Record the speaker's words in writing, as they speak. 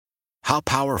How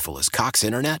powerful is Cox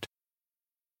Internet?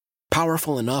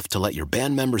 Powerful enough to let your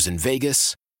band members in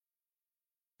Vegas,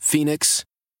 Phoenix,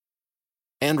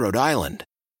 and Rhode Island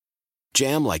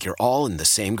jam like you're all in the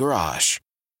same garage.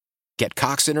 Get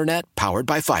Cox Internet powered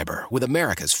by fiber with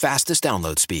America's fastest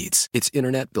download speeds. It's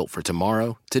internet built for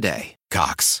tomorrow, today.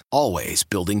 Cox, always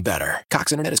building better.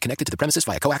 Cox Internet is connected to the premises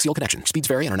via coaxial connection. Speeds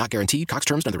vary and are not guaranteed. Cox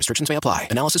terms and other restrictions may apply.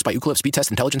 Analysis by Ookla Speed Test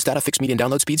Intelligence Data. Fixed median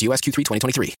download speeds. US Q3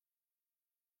 2023.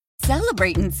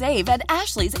 Celebrate and save at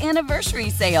Ashley's Anniversary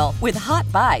Sale. With Hot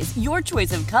Buys, your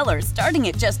choice of colors starting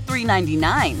at just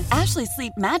 $3.99. Ashley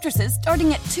Sleep mattresses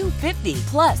starting at $2.50.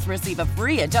 Plus, receive a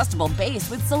free adjustable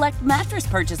base with select mattress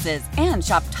purchases. And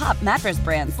shop top mattress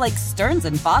brands like Stearns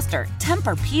 & Foster,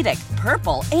 Tempur-Pedic,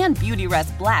 Purple, and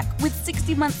Beautyrest Black with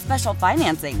 60-month special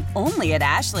financing. Only at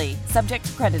Ashley. Subject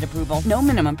to credit approval. No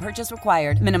minimum purchase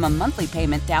required. Minimum monthly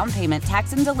payment, down payment,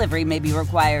 tax, and delivery may be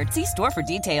required. See store for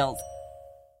details.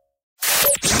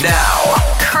 Now,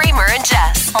 Kramer and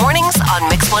Jess, mornings on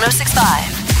Mix 106.5.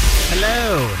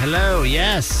 Hello,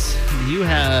 yes. You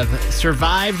have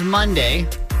survived Monday.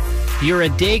 You're a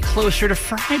day closer to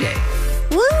Friday.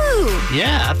 Woo!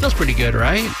 Yeah, that feels pretty good,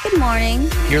 right? Good morning.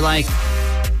 You're like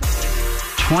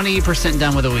 20%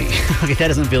 done with the week. Okay, that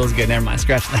doesn't feel as good. Never mind.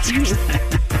 Scratch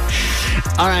that.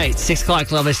 All right, 6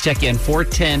 o'clock, let's check in.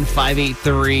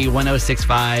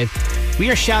 410-583-1065. We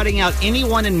are shouting out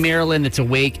anyone in Maryland that's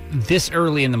awake this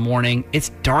early in the morning. It's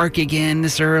dark again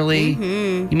this early.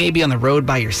 You may be on the road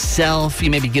by yourself. You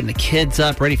may be getting the kids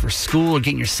up, ready for school, or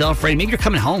getting yourself ready. Maybe you're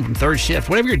coming home from third shift.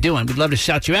 Whatever you're doing, we'd love to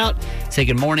shout you out. Say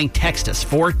good morning. Text us,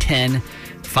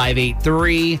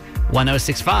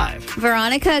 410-583-1065.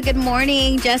 Veronica, good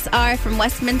morning. Jess R. from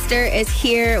Westminster is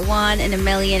here. Juan in a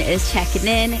Million is checking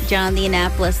in. John, the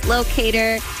Annapolis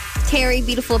locator. Terry,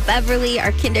 beautiful Beverly,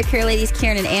 our Kindercare ladies,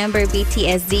 Karen and Amber,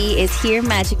 BTSD is here.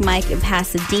 Magic Mike in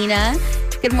Pasadena.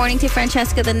 Good morning to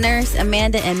Francesca the nurse.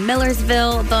 Amanda in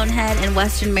Millersville. Bonehead in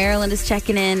Western Maryland is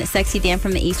checking in. Sexy Dan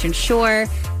from the Eastern Shore.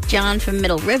 John from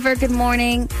Middle River, good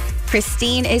morning.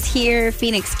 Christine is here.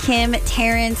 Phoenix Kim,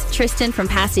 Terrence, Tristan from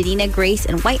Pasadena, Grace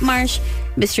in Whitemarsh.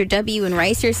 Mr. W in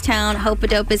Ricerstown.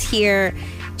 Hope-a-Dope is here.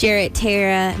 Jarrett,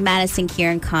 Tara, Madison,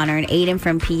 Kieran, Connor, and Aiden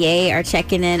from PA are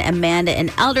checking in. Amanda in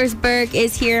Eldersburg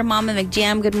is here. Mama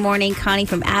McJam, good morning. Connie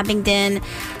from Abingdon.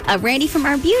 Randy from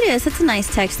Arbutus. That's a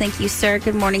nice text. Thank you, sir.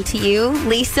 Good morning to you.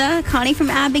 Lisa, Connie from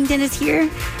Abingdon is here.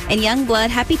 And Youngblood,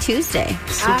 happy Tuesday.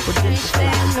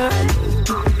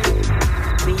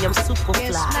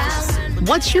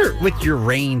 What's your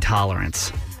rain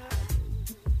tolerance?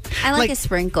 I like a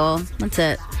sprinkle. That's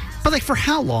it. But for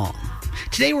how long?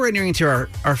 Today we're entering into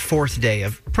our fourth day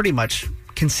of pretty much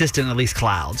consistent, at least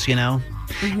clouds, you know?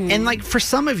 Mm-hmm. And for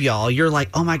some of y'all, you're like,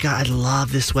 oh my God, I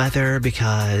love this weather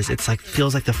because it's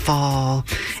feels like the fall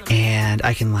and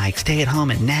I can stay at home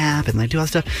and nap and do all that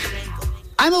stuff.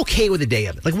 I'm okay with a day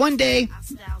of it. One day,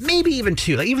 maybe even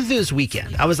two. Even through this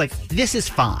weekend, I was like, this is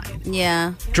fine.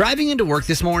 Yeah. Driving into work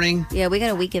this morning. Yeah, we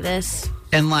got a week of this.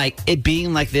 And it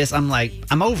being like this, I'm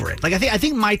over it. I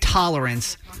think my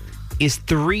tolerance is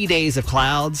 3 days of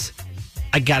clouds.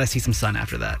 I gotta see some sun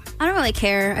after that. I don't really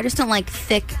care. I just don't like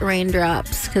thick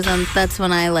raindrops because that's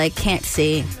when I can't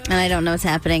see and I don't know what's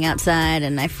happening outside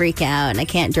and I freak out and I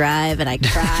can't drive and I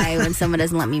cry when someone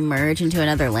doesn't let me merge into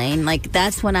another lane.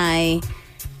 That's when I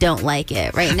don't like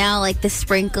it. Right now, the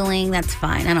sprinkling, that's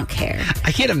fine. I don't care.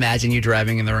 I can't imagine you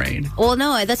driving in the rain. Well,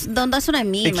 no, that's what I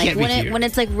mean. When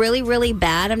it's really, really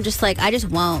bad, I'm just I just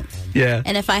won't. Yeah.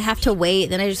 And if I have to wait,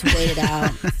 then I just wait it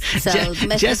out. So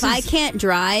if I can't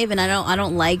drive and I don't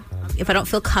if I don't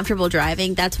feel comfortable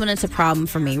driving, that's when it's a problem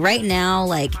for me. Right now,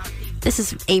 this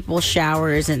is April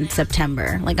showers in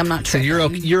September. I'm not tripping. So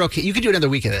you're okay. You could do another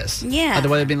week of this. Yeah. The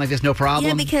weather being like this, no problem.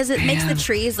 Yeah, because it makes the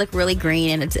trees look really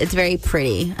green and it's very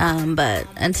pretty. But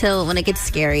when it gets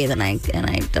scary, then I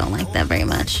don't like that very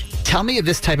much. Tell me if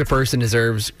this type of person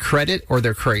deserves credit or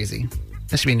they're crazy.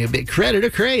 That should be a new bit. Credit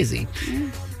or crazy.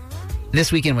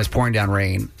 This weekend was pouring down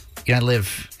rain. I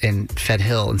live in Fed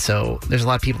Hill, and so there's a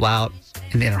lot of people out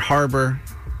in the Inner Harbor.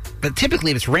 But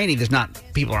typically, if it's raining,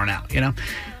 people aren't out,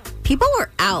 People were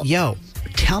out. Yo,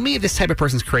 tell me if this type of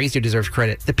person's crazy or deserves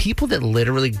credit. The people that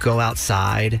literally go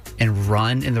outside and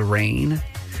run in the rain,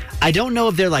 I don't know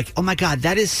if they're oh my God,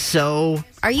 that is so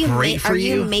great for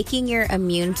you. Are you making your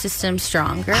immune system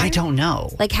stronger? I don't know.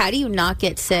 How do you not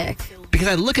get sick? Because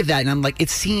I look at that and I'm it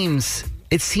seems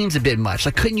a bit much.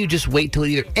 Couldn't you just wait till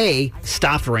either A,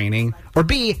 stopped raining, Or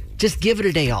B, just give it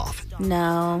a day off.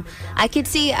 No. I could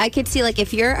see like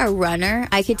if you're a runner,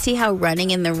 I could see how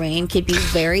running in the rain could be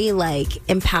very like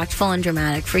impactful and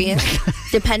dramatic for you.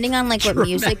 Depending on like what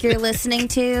music you're listening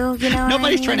to, you know.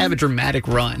 Nobody's trying to have a dramatic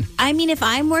run. I mean, if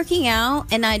I'm working out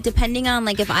and depending on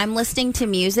like if I'm listening to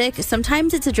music,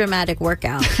 sometimes it's a dramatic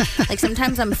workout. Like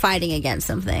sometimes I'm fighting against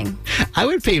something. I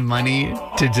would pay money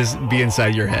to just be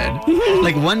inside your head.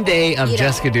 Like one day of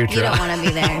Jessica Dutra. You don't want to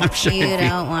be there. I'm sure you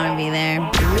don't want to be there.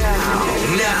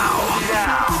 Now.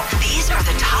 These are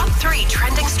the top 3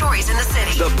 trending stories in the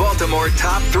city. The Baltimore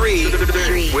Top 3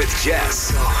 with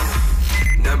Jess.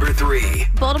 Number 3.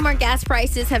 Baltimore gas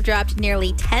prices have dropped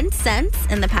nearly 10 cents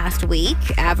in the past week,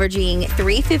 averaging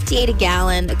 $3.58 a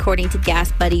gallon, according to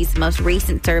Gas Buddy's most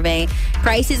recent survey.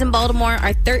 Prices in Baltimore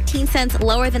are 13 cents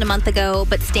lower than a month ago,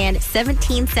 but stand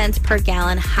 17 cents per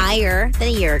gallon higher than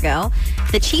a year ago.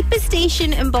 The cheapest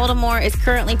station in Baltimore is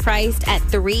currently priced at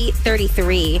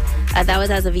 $3.33. That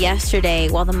was as of yesterday,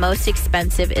 while the most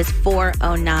expensive is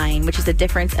 $4.09, which is a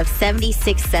difference of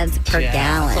 76 cents per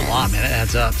gallon. That's a lot, man. That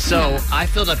adds up. So I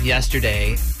filled up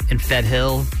yesterday in Fed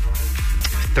Hill,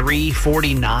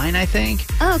 $3.49, I think.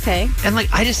 Oh, okay. And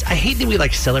like, I hate that we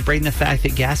like celebrating the fact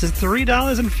that gas is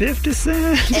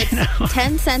 $3.50. It's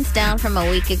 10 cents down from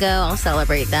a week ago. I'll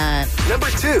celebrate that. Number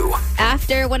 2.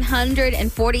 After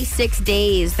 146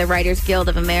 days, the Writers Guild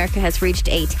of America has reached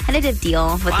a tentative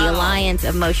deal with the Alliance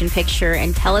of Motion Picture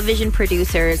and Television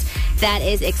Producers that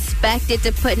is expected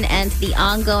to put an end to the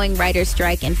ongoing writer's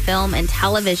strike in film and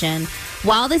television.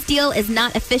 While this deal is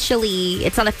not official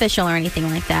or anything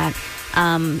like that,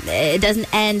 it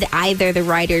doesn't end either the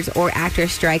writers or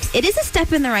actors strikes. It is a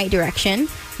step in the right direction.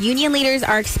 Union leaders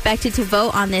are expected to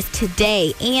vote on this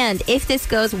today, and if this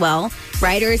goes well,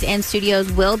 writers and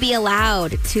studios will be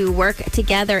allowed to work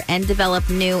together and develop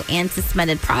new and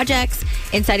suspended projects.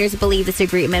 Insiders believe this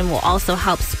agreement will also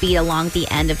help speed along the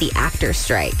end of the actors'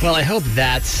 strike. Well, I hope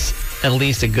that's at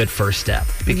least a good first step,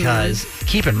 because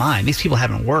keep in mind, these people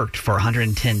haven't worked for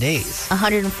 110 days.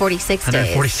 146 days.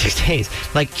 146 days.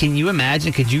 Like, can you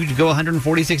imagine? Could you go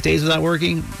 146 days without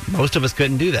working? Most of us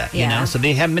couldn't do that, you know? So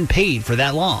they haven't been paid for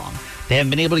that long. They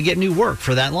haven't been able to get new work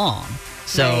for that long.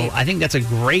 So I think that's a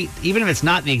great, even if it's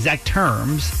not the exact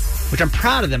terms, which I'm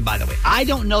proud of them, by the way. I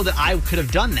don't know that I could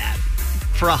have done that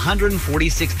for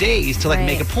 146 days to like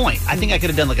make a point. I think I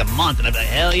could have done like a month and I'd be like,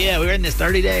 hell yeah, we were in this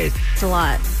 30 days. It's a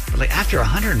lot. But like after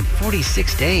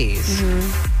 146 days,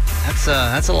 that's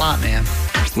a lot, man.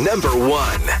 Number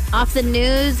 1. Off the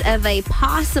news of a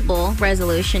possible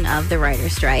resolution of the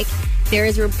writer's strike, there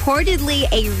is reportedly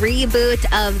a reboot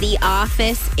of The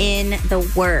Office in the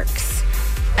works.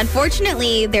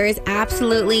 Unfortunately, there is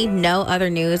absolutely no other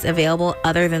news available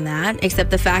other than that,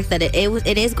 except the fact that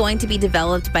it is going to be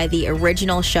developed by the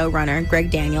original showrunner,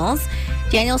 Greg Daniels.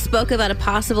 Daniels spoke about a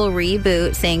possible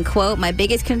reboot, saying, quote, "My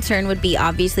biggest concern would be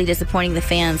obviously disappointing the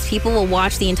fans. People will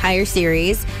watch the entire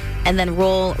series and then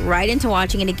roll right into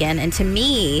watching it again. And to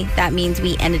me, that means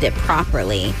we ended it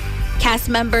properly." Cast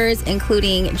members,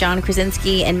 including John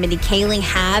Krasinski and Mindy Kaling,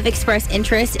 have expressed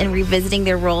interest in revisiting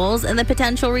their roles in the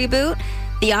potential reboot.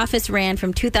 The Office ran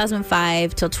from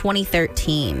 2005 till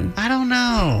 2013. I don't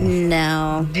know.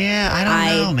 No. Yeah,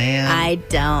 I don't know, man. I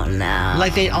don't know.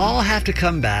 Like, they all have to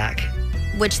come back.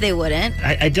 Which they wouldn't.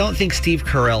 I don't think Steve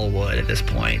Carell would at this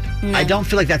point. No. I don't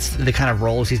feel like that's the kind of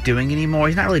roles he's doing anymore.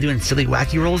 He's not really doing silly,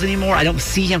 wacky roles anymore. I don't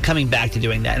see him coming back to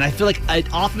doing that. And I feel like an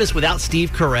Office without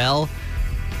Steve Carell,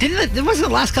 it wasn't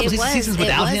the last couple seasons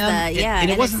without him.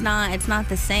 And it's not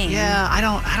the same. Yeah, I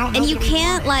don't know. And you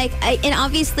can't and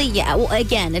obviously, well,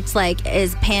 again, it's like,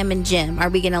 is Pam and Jim, are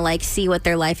we going to like see what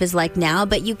their life is like now?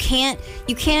 But you can't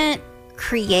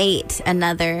create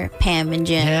another Pam and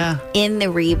Jim in the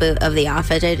reboot of The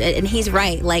Office. And he's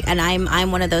right. Like, and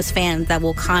I'm one of those fans that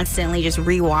will constantly just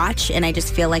rewatch, and I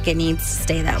just feel like it needs to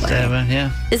stay that way.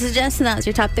 Yeah. This is Jess, and that was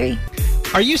your top 3.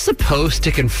 Are you supposed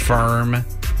to confirm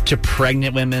to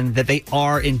pregnant women that they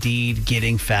are indeed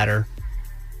getting fatter?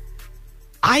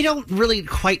 I don't really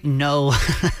quite know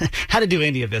how to do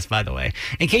any of this, by the way.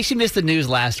 In case you missed the news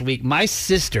last week, my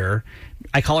sister,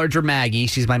 I call her Dramaggie,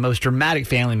 she's my most dramatic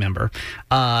family member,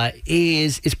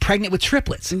 is pregnant with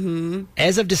triplets.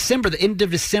 As of December, the end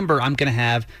of December, I'm going to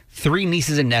have 3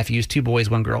 nieces and nephews, 2 boys,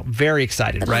 1 girl. Very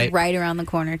excited, right? Right around the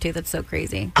corner, too. That's so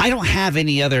crazy. I don't have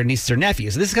any other nieces or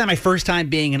nephews. This is kind of my first time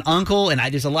being an uncle, and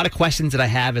there's a lot of questions that I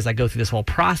have as I go through this whole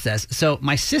process. So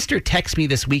my sister texts me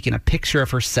this week in a picture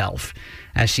of herself,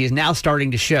 as she is now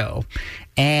starting to show.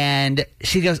 And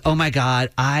she goes, "Oh my God,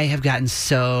 I have gotten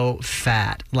so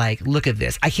fat. Like, look at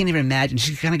this. I can't even imagine."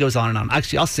 She kind of goes on and on.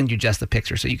 Actually, I'll send you just the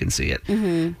picture so you can see it.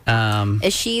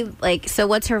 Is she like, so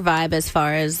what's her vibe as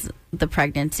far as the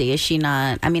pregnancy? Is she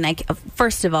not? I mean,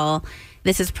 first of all,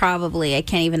 this is probably, I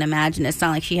can't even imagine. It's not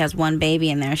like she has one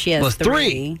baby in there. She has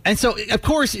three. And so, of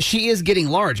course, she is getting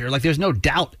larger. Like, there's no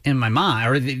doubt in my mind,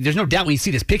 or there's no doubt when you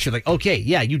see this picture, like, okay,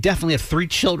 yeah, you definitely have 3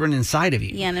 children inside of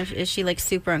you. Yeah, and is she, like,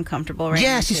 super uncomfortable right now?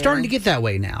 Yeah, she's starting to get that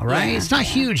way now, right? Yeah, it's not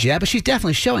huge yet, but she's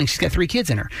definitely showing she's got 3 kids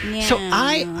in her. Yeah. So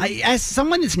I as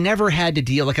someone that's never had to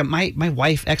deal, like my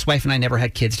ex-wife and I never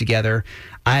had kids together.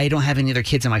 I don't have any other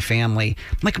kids in my family.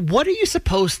 Like, what are you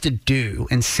supposed to do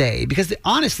and say? Because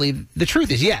honestly, the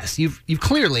truth is, yes, you've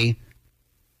clearly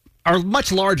are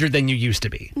much larger than you used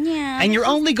to be. Yeah. And you're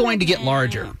only going to get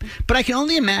larger. But I can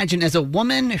only imagine, as a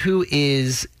woman who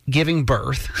is giving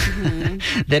birth,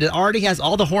 that it already has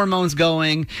all the hormones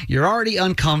going, you're already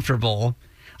uncomfortable.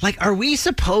 Like, are we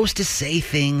supposed to say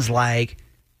things like,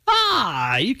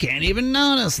 you can't even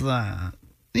notice that?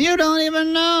 You don't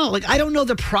even know. Like, I don't know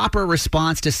the proper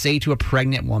response to say to a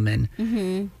pregnant woman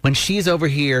when she's over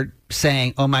here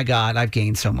saying, oh my God, I've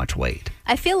gained so much weight.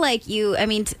 I feel like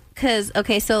because,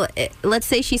 okay, so let's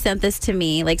say she sent this to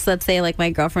me. Like, so let's say, like, my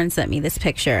girlfriend sent me this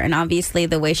picture. And obviously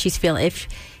the way she's feeling,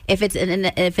 if it's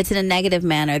in a negative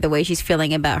manner, the way she's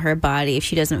feeling about her body, if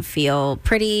she doesn't feel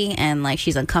pretty and like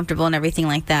she's uncomfortable and everything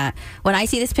like that. When I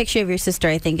see this picture of your sister,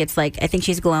 I think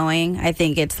she's glowing. I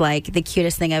think it's like the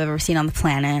cutest thing I've ever seen on the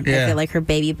planet. Yeah. I feel like her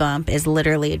baby bump is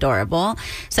literally adorable.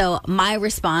 So my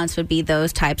response would be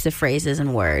those types of phrases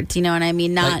and words. You know what I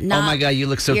mean? Not oh my God, you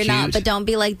look so cute. But don't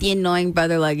be like the annoying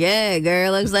brother, like, yeah,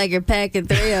 girl, looks like you're packing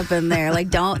 3 up in there. Like,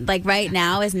 don't, like, right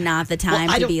now is not the time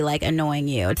to be like annoying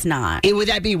you. It's not. Would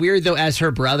that be weird though, as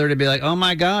her brother, to be like, oh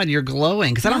my God, you're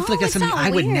glowing? Because I don't feel like that's something I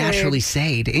would naturally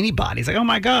say to anybody. It's like, oh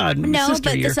my God, sister,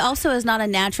 but this also is not a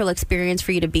natural experience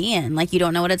for you to be in. Like, you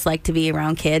don't know what it's like to be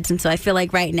around kids. And so I feel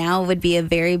like right now would be a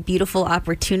very beautiful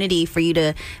opportunity for you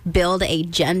to build a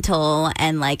gentle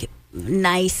and like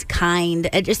nice, kind,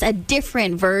 just a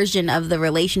different version of the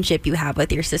relationship you have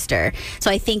with your sister. So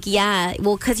I think,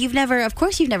 because you've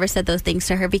never said those things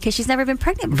to her because she's never been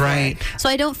pregnant before. Right. So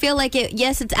I don't feel like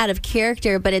it's out of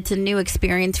character, but it's a new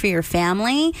experience for your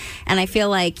family. And I feel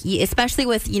like, especially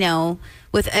with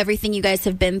everything you guys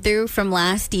have been through from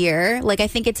last year, like, I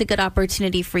think it's a good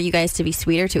opportunity for you guys to be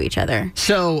sweeter to each other.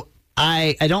 So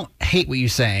I don't hate what you're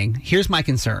saying. Here's my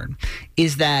concern,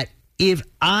 is that if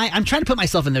I'm trying to put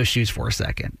myself in those shoes for a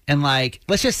second. And like,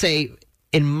 let's just say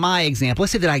in my example,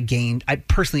 let's say that I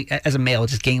personally, as a male,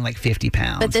 just gained like 50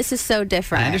 pounds. But this is so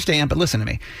different. I understand, but listen to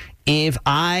me. If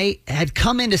I had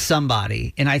come into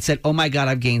somebody and I'd said, oh my God,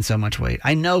 I've gained so much weight.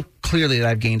 I know clearly that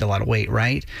I've gained a lot of weight,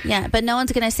 right? Yeah, but no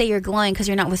one's going to say you're glowing because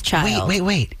you're not with child.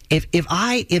 Wait. If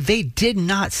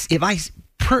I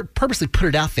purposely put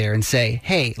it out there and say,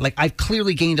 hey, like, I've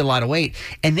clearly gained a lot of weight,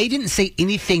 and they didn't say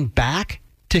anything back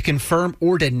to confirm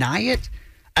or deny it,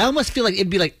 I almost feel like it'd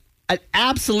be like an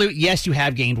absolute yes, you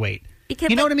have gained weight.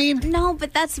 You know what I mean? No,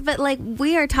 but like,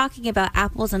 we are talking about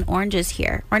apples and oranges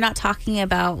here. We're not talking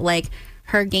about like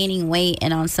her gaining weight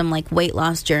and on some like weight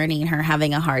loss journey and her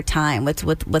having a hard time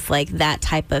with like that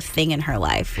type of thing in her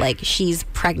life. Like, she's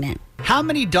pregnant. How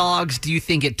many dogs do you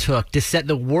think it took to set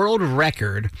the world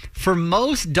record for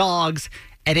most dogs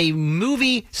at a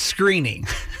movie screening?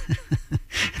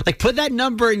 Like, put that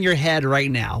number in your head right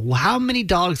now. How many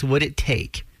dogs would it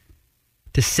take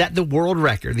to set the world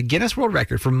record, the Guinness World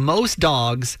Record, for most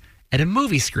dogs at a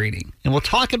movie screening? And we'll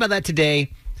talk about that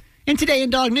today in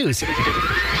Dog News. Today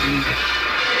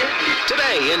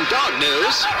in Dog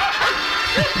News.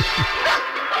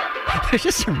 There's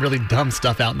just some really dumb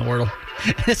stuff out in the world.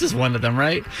 This is one of them,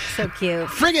 right? So cute.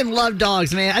 Friggin' love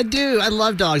dogs, man. I do. I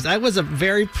love dogs. I was a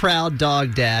very proud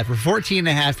dog dad for 14 and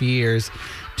a half years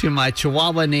to my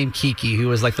Chihuahua named Kiki, who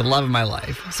was like the love of my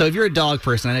life. So if you're a dog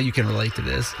person, I know you can relate to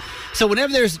this. So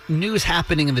whenever there's news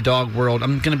happening in the dog world,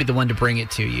 I'm going to be the one to bring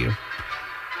it to you.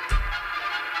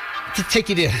 To take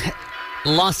you to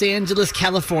Los Angeles,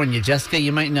 California. Jessica,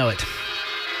 you might know it.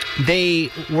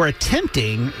 They were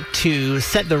attempting to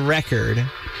set the record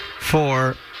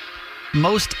for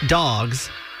most dogs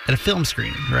at a film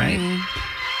screening, right?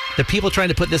 The people trying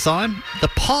to put this on, the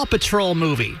Paw Patrol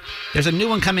movie. There's a new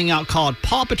one coming out called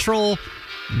Paw Patrol,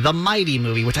 the Mighty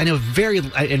movie, which I know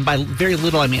and by very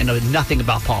little I mean I know nothing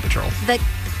about Paw Patrol.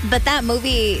 But that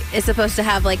movie is supposed to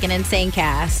have like an insane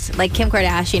cast. Like, Kim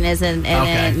Kardashian is in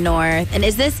it, North. And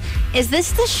is this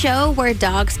the show where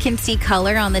dogs can see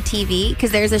color on the TV?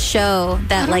 Because there's a show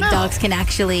that like dogs can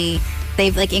actually,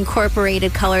 they've like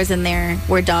incorporated colors in there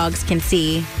where dogs can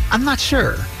see. I'm not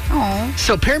sure. Oh.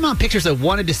 So Paramount Pictures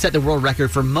wanted to set the world record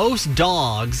for most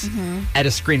dogs at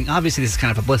a screening. Obviously, this is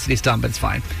kind of publicity stunt, but it's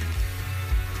fine.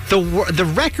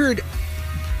 The record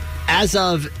as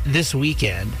of this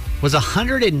weekend was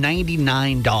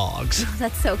 199 dogs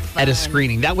That's so fun. at a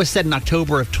screening. That was set in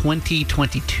October of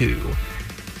 2022.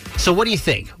 So what do you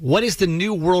think? What is the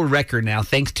new world record now,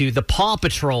 thanks to the Paw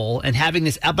Patrol and having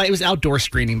this, but it was outdoor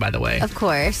screening, by the way. Of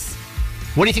course.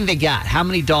 What do you think they got? How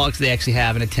many dogs do they actually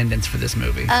have in attendance for this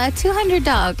movie? 200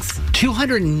 dogs.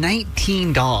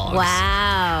 219 dogs.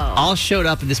 Wow. All showed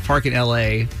up in this park in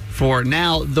LA for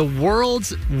now the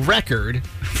world's record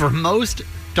for most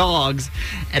dogs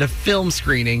at a film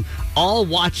screening, all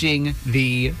watching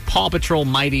the Paw Patrol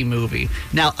Mighty movie.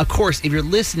 Now, of course, if you're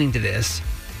listening to this,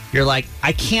 you're like,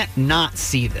 I can't not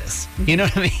see this. You know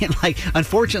what I mean? Like,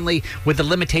 unfortunately, with the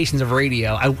limitations of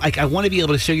radio, I want to be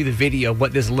able to show you the video of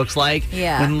what this looks like.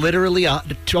 Yeah. When literally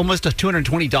almost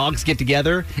 220 dogs get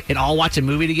together and all watch a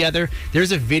movie together.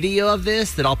 There's a video of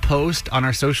this that I'll post on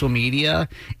our social media.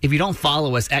 If you don't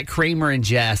follow us, at Kramer and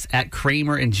Jess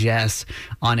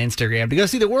on Instagram, to go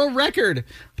see the world record.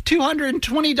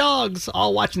 220 dogs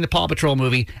all watching the Paw Patrol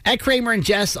movie at Kramer and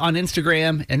Jess on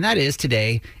Instagram, and that is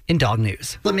today in Dog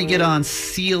News. Let me get on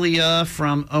Celia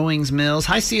from Owings Mills.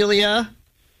 Hi, Celia.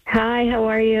 Hi, how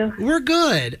are you? We're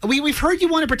good. We've heard you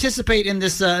want to participate in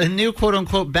this new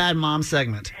quote-unquote bad mom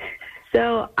segment.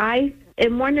 So I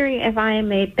am wondering if I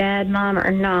am a bad mom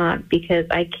or not because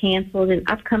I canceled an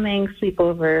upcoming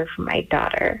sleepover for my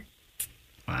daughter.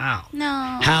 Wow.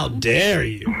 No. How dare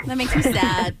you? That makes me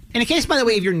sad. In case, by the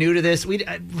way, if you're new to this, we're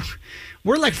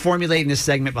like formulating this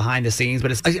segment behind the scenes,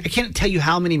 but I can't tell you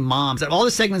how many moms, all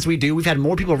the segments we do, we've had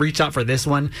more people reach out for this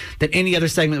one than any other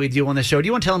segment we do on the show. Do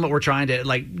you want to tell them what we're trying to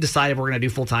decide if we're going to do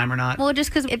full time or not? Well, just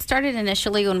because it started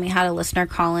initially when we had a listener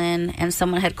call in and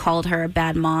someone had called her a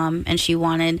bad mom and she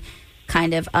wanted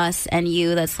kind of us and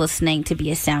you that's listening to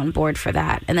be a soundboard for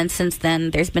that. And then since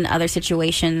then, there's been other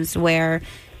situations where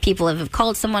people have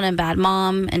called someone a bad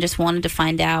mom and just wanted to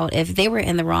find out if they were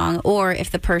in the wrong or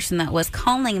if the person that was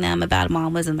calling them a bad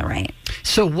mom was in the right.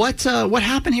 So what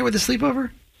happened here with the sleepover?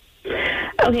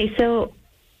 Okay, so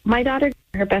my daughter,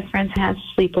 her best friend has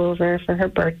a sleepover for her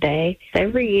birthday.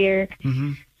 Every year,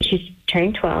 she's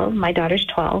turning 12. My daughter's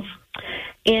 12.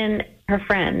 And her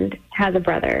friend has a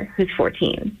brother who's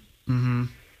 14. Mm-hmm.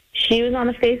 She was on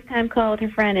a FaceTime call with her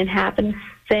friend and happened to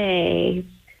say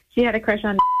she had a crush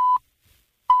on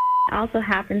also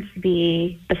happens to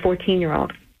be the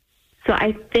 14-year-old. So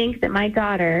I think that my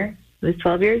daughter, who's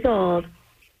 12 years old,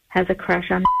 has a crush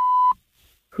on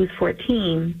who's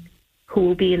 14, who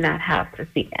will be in that house this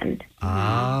weekend. Oh.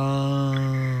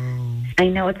 I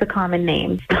know it's a common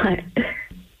name, but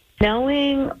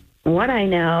knowing what I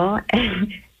know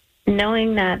and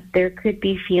knowing that there could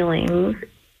be feelings,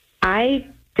 I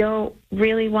don't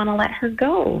really want to let her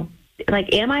go.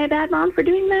 Like, am I a bad mom for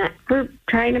doing that? For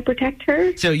trying to protect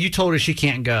her? So you told her she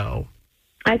can't go.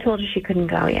 I told her she couldn't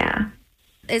go, yeah.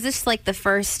 Is this like the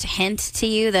first hint to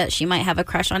you that she might have a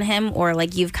crush on him, or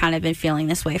like you've kind of been feeling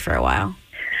this way for a while?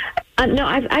 No,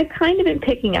 I've kind of been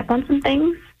picking up on some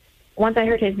things. Once I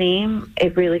heard his name,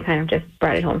 it really kind of just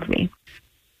brought it home for me.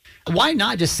 Why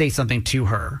not just say something to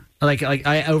her? Like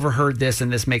I overheard this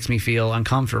and this makes me feel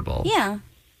uncomfortable. Yeah.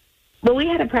 Well, we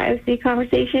had a privacy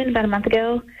conversation about a month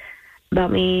ago about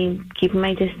me keeping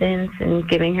my distance and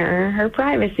giving her her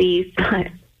privacy. But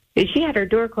she had her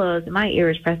door closed and my ear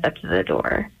was pressed up to the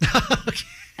door.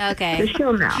 Okay. So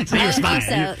she'll know. So you're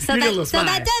spying. So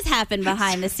that does happen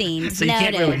behind the scenes. So you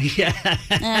can't really, yeah.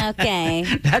 Okay.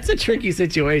 That's a tricky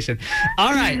situation.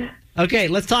 All right. Okay,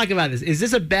 let's talk about this. Is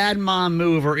this a bad mom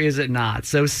move or is it not?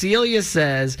 So Celia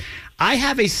says, I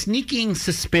have a sneaking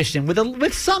suspicion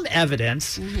with some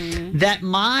evidence that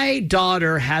my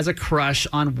daughter has a crush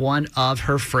on one of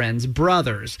her friend's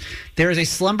brothers. There is a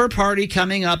slumber party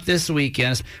coming up this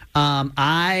weekend.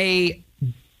 I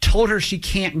told her she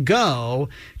can't go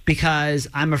because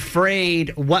I'm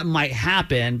afraid what might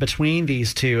happen between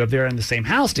these two if they're in the same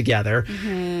house together.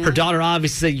 Her daughter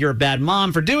obviously said, you're a bad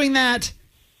mom for doing that.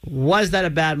 Was that a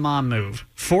bad mom move?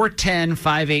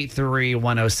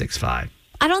 410-583-1065.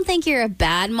 I don't think you're a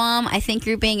bad mom. I think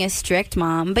you're being a strict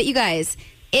mom. But you guys,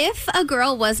 if a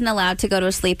girl wasn't allowed to go to a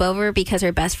sleepover because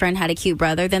her best friend had a cute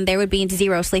brother, then there would be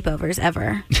 0 sleepovers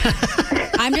ever.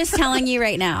 I'm just telling you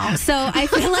right now. So I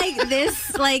feel like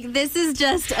this is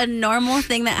just a normal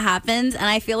thing that happens, and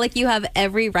I feel like you have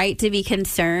every right to be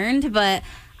concerned, but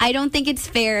I don't think it's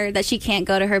fair that she can't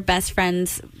go to her best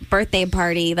friend's birthday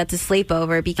party that's a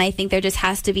sleepover, because I think there just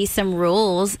has to be some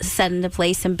rules set into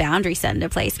place, some boundaries set into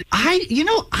place.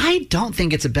 I don't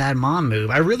think it's a bad mom move.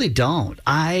 I really don't.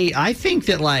 I think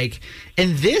that, like,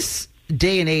 in this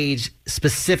day and age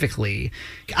specifically,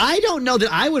 I don't know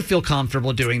that I would feel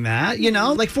comfortable doing that. You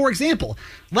know, like, for example,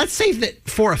 let's say that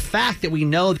for a fact that we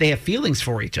know they have feelings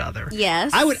for each other.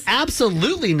 Yes. I would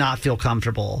absolutely not feel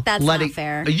comfortable. That's not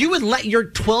fair. You would let your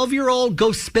 12-year-old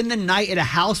go spend the night at a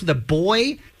house with a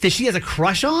boy that she has a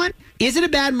crush on? Is it a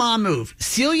bad mom move?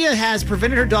 Celia has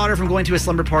prevented her daughter from going to a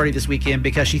slumber party this weekend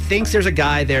because she thinks there's a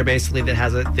guy there basically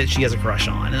that she has a crush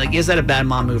on. And like, is that a bad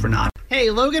mom move or not? Hey,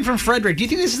 Logan from Frederick, do you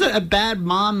think this is a bad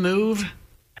mom move?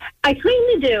 I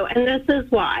kind of do, and this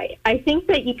is why. I think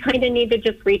that you kind of need to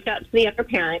just reach out to the other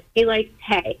parent. Be like,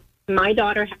 hey, my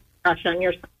daughter has a crush on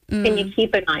your son. Can you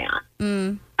keep an eye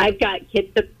on? I've got kids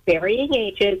of varying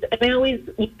ages, and I always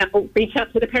reach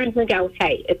out to the parents and go,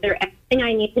 hey, is there anything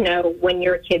I need to know when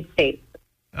your kid's safe?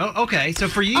 Oh, okay. So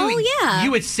for you,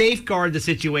 you would safeguard the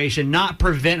situation, not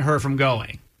prevent her from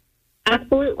going.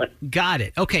 Absolutely. Got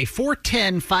it. Okay,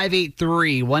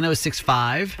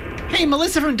 410-583-1065. Hey,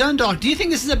 Melissa from Dundalk, do you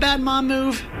think this is a bad mom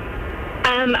move?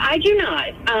 I do not.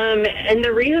 And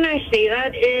the reason I say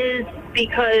that is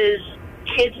because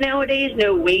kids nowadays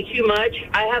know way too much.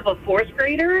 I have a 4th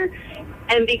grader,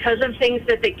 and because of things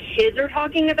that the kids are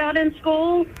talking about in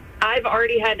school, I've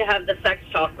already had to have the sex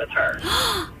talk with her.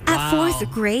 At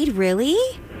 4th grade, really?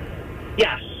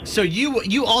 Yes. So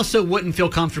you also wouldn't feel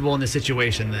comfortable in this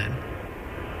situation then?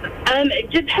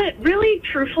 Really,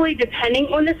 truthfully, depending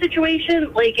on the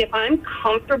situation, like if I'm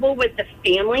comfortable with the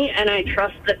family and I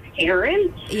trust the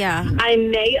parents, I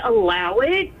may allow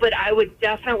it, but I would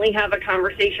definitely have a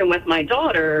conversation with my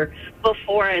daughter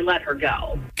before I let her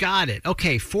go. Got it.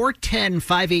 Okay,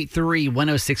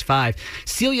 410-583-1065.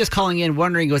 Celia's calling in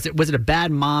wondering, was it a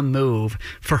bad mom move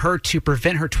for her to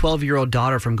prevent her 12-year-old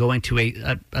daughter from going to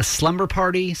a slumber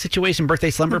party situation,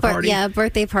 birthday slumber party? Yeah,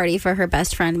 birthday party for her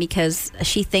best friend because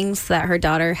she thinks that her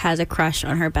daughter has a crush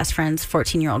on her best friend's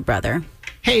 14-year-old brother.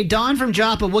 Hey, Dawn from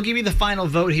Joppa, we'll give you the final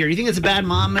vote here. You think it's a bad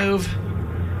mom move?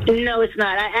 No, it's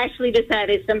not. I actually just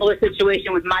had a similar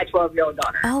situation with my 12-year-old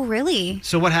daughter. Oh, really?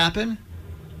 So what happened?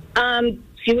 Her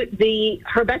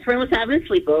best friend was having a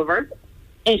sleepover,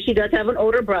 and she does have an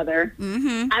older brother.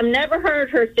 Mm-hmm. I've never heard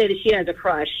her say that she has a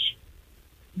crush,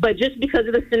 but just because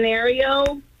of the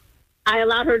scenario, I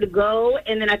allowed her to go,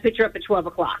 and then I picked her up at 12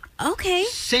 o'clock. Okay.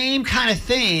 Same kind of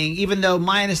thing, even though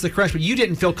minus the crush, but you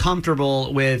didn't feel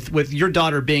comfortable with your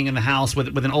daughter being in the house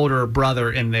with an older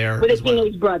brother in there. With a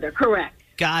teenage brother, correct.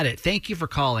 Got it. Thank you for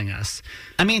calling us.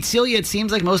 I mean, Celia, it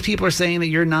seems like most people are saying that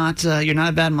you're not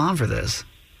a bad mom for this.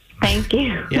 Thank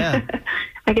you. Yeah.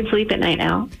 I can sleep at night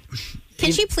now.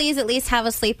 Can she please at least have a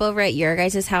sleepover at your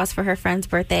guys' house for her friend's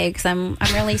birthday? Because I'm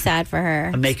really sad for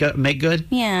her. Make good?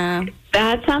 Yeah.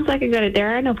 That sounds like a good idea.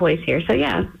 There are no boys here, so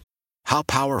yeah. How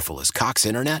powerful is Cox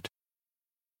Internet?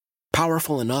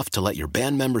 Powerful enough to let your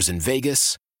band members in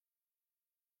Vegas,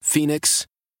 Phoenix,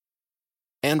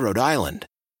 and Rhode Island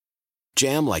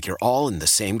jam like you're all in the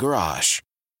same garage.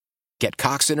 Get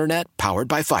Cox Internet powered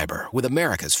by fiber with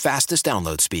America's fastest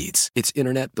download speeds. It's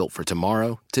internet built for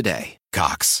tomorrow, today.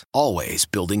 Cox, always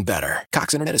building better.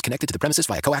 Cox Internet is connected to the premises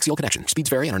via coaxial connection. Speeds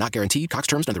vary and are not guaranteed. Cox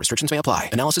terms and other restrictions may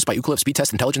apply. Analysis by Ookla Speed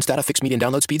Test Intelligence Data. Fixed median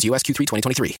download speeds. US Q3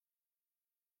 2023.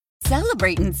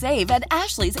 Celebrate and save at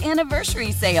Ashley's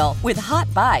Anniversary Sale. With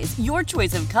Hot Buys, your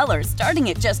choice of colors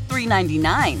starting at just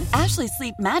 $3.99. Ashley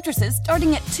Sleep mattresses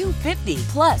starting at $2.50.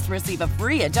 Plus, receive a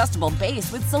free adjustable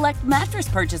base with select mattress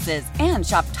purchases. And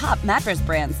shop top mattress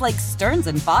brands like Stearns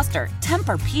 & Foster,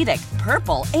 Tempur-Pedic,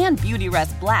 Purple, and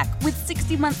Beautyrest Black with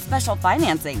 60-month special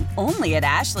financing. Only at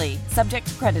Ashley. Subject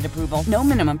to credit approval. No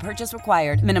minimum purchase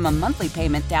required. Minimum monthly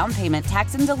payment, down payment,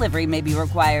 tax, and delivery may be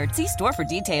required. See store for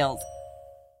details.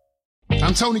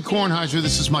 I'm Tony Kornheiser.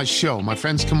 This is my show. My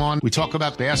friends come on. We talk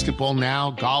about basketball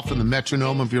now, golf, and the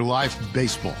metronome of your life,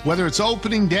 baseball. Whether it's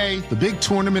opening day, the big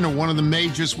tournament, or one of the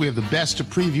majors, we have the best to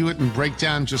preview it and break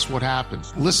down just what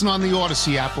happens. Listen on the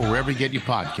Odyssey app or wherever you get your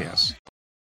podcasts.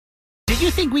 Do you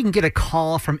think we can get a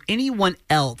call from anyone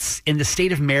else in the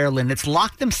state of Maryland that's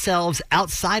locked themselves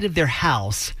outside of their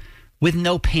house with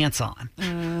no pants on?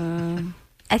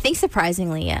 I think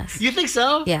surprisingly, yes. You think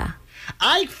so? Yeah.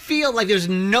 I feel like there's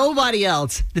nobody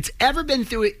else that's ever been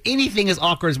through anything as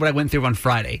awkward as what I went through on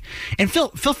Friday. And feel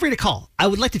free to call. I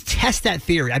would like to test that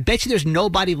theory. I bet you there's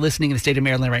nobody listening in the state of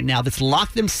Maryland right now that's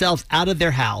locked themselves out of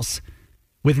their house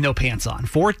with no pants on.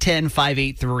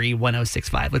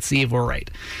 410-583-1065. Let's see if we're right.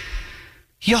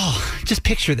 Y'all, just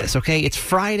picture this, okay? It's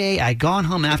Friday. I'd gone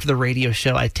home after the radio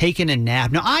show. I'd taken a nap.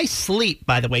 Now, I sleep,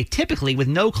 by the way, typically with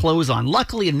no clothes on.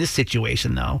 Luckily, in this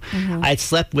situation, though, I had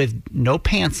slept with no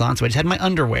pants on, so I just had my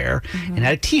underwear and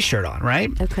had a T-shirt on,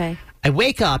 right? Okay. I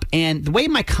wake up, and the way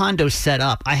my condo's set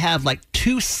up, I have like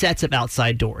 2 sets of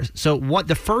outside doors. So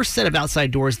the first set of outside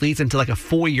doors leads into like a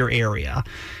foyer area.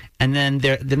 And then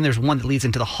there's one that leads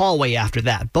into the hallway after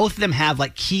that. Both of them have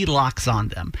like key locks on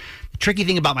them. The tricky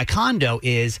thing about my condo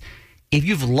is if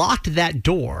you've locked that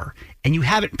door and you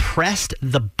haven't pressed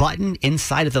the button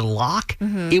inside of the lock,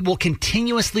 it will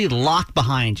continuously lock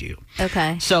behind you.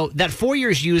 Okay. So that foyer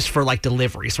is used for like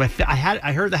delivery. So I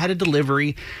heard I had a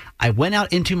delivery. I went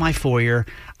out into my foyer.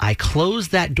 I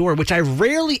closed that door, which I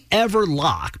rarely ever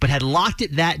lock, but had locked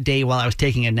it that day while I was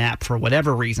taking a nap for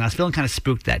whatever reason. I was feeling kind of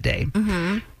spooked that day.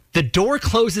 The door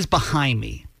closes behind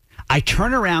me. I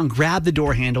turn around, grab the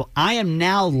door handle. I am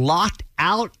now locked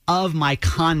out of my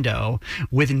condo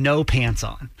with no pants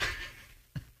on.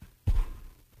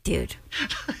 Dude.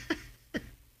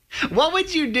 What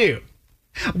would you do?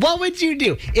 What would you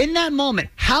do? In that moment,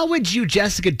 how would you,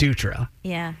 Jessica Dutra,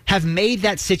 have made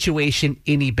that situation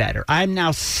any better? I am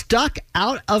now stuck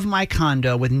out of my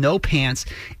condo with no pants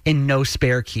and no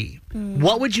spare key.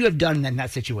 What would you have done in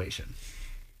that situation?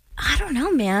 I don't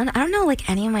know, man. I don't know, like,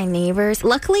 any of my neighbors.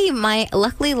 Luckily,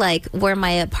 like, where my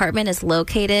apartment is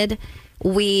located,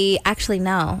 we actually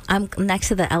know. I'm next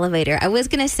to the elevator. I was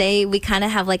going to say we kind of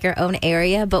have, like, our own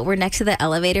area, but we're next to the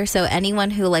elevator, so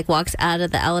anyone who, like, walks out of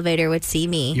the elevator would see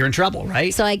me. You're in trouble,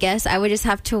 right? So I guess I would just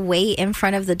have to wait in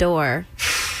front of the door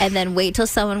and then wait till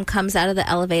someone comes out of the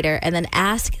elevator and then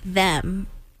ask them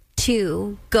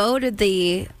to go to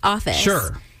the office.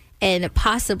 Sure. And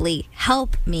possibly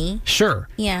help me. Sure.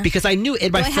 Yeah. Because I knew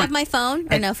it. Do I have my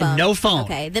phone or no phone? No phone.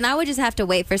 Okay. Then I would just have to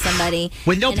wait for somebody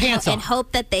with no pants on and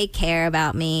hope that they care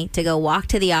about me to go walk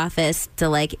to the office to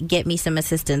like get me some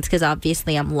assistance because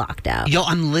obviously I'm locked out. Yo,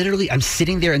 I'm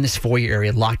sitting there in this foyer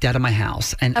area, locked out of my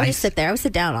house, and I would just sit there. I would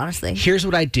sit down, honestly. Here's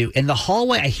what I do. In the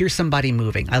hallway, I hear somebody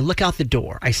moving. I look out the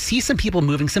door. I see some people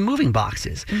moving some moving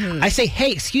boxes. I say,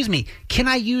 "Hey, excuse me, can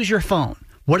I use your phone?"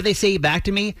 What do they say back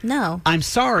to me? No. I'm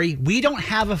sorry, we don't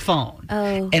have a phone.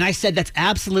 Oh. And I said, that's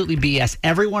absolutely BS.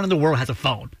 Everyone in the world has a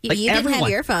phone. You didn't have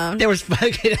your phone. There was,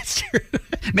 that's true.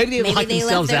 Maybe they locked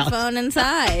themselves left out. their phone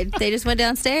inside. They just went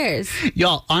downstairs.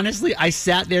 Y'all, honestly, I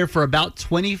sat there for about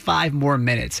 25 more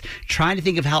minutes trying to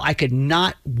think of how I could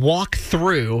not walk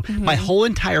through my whole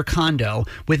entire condo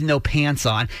with no pants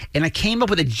on. And I came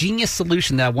up with a genius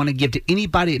solution that I want to give to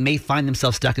anybody that may find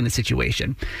themselves stuck in this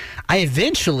situation. I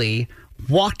eventually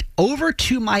walked over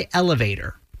to my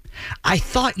elevator. I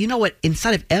thought, you know what?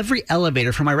 Inside of every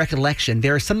elevator, from my recollection,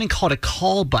 there is something called a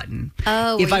call button.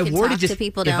 Oh, if where you can talk to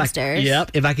people downstairs.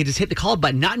 If I could just hit the call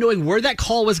button, not knowing where that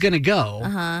call was going to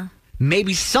go,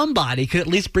 maybe somebody could at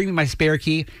least bring me my spare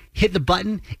key, hit the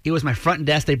button. It was my front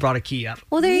desk. They brought a key up.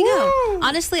 Well, there you go.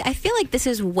 Honestly, I feel like this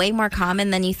is way more common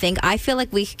than you think. I feel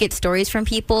like we could get stories from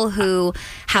people who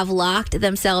have locked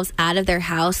themselves out of their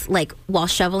house, like while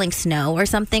shoveling snow or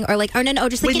something, or like, or no,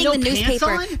 just like With getting no the newspaper.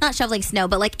 pants on? Not shoveling snow,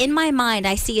 but like in my mind,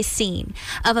 I see a scene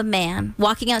of a man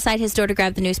walking outside his door to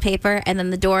grab the newspaper, and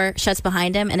then the door shuts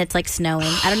behind him, and it's like snowing.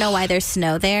 I don't know why there's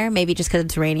snow there. Maybe just because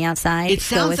it's raining outside.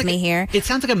 Go with me here. It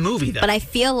sounds like a movie, though. But I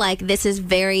feel like this is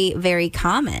very, very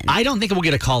common. I don't think we'll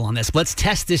get a call on this. But let's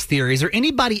test this theory. Is there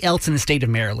anybody else in the state of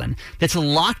Maryland that's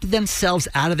locked themselves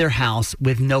out of their house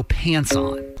with no pants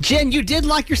on? Jen, you did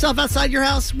lock yourself outside your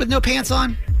house with no pants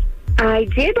on? I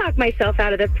did lock myself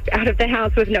out of the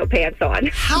house with no pants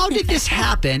on. How did this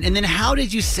happen? And then how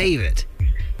did you save it?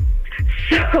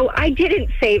 So I didn't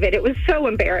save it. It was so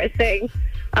embarrassing.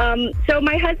 So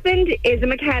my husband is a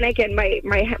mechanic, and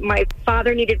my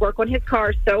father needed work on his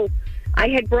car. So I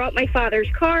had brought my father's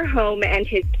car home and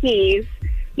his keys.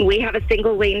 We have a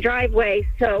single lane driveway,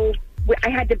 so I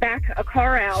had to back a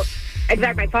car out. I'd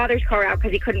back my father's car out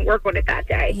because he couldn't work on it that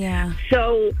day. Yeah.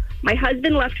 So my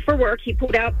husband left for work. He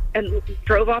pulled out and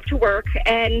drove off to work.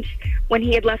 And when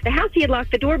he had left the house, he had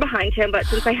locked the door behind him. But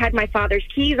since I had my father's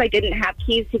keys, I didn't have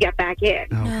keys to get back in.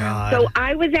 Oh, God. So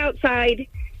I was outside,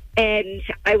 and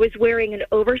I was wearing an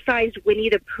oversized Winnie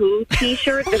the Pooh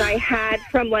T-shirt that I had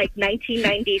from like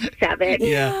 1997.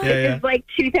 It was like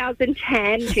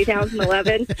 2010,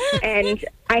 2011, and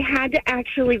I had to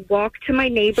actually walk to my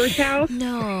neighbor's house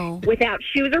without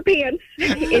shoes or pants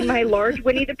in my large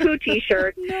Winnie the Pooh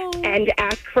T-shirt and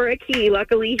ask for a key.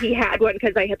 Luckily, he had one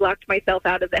because I had locked myself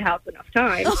out of the house enough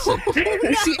times.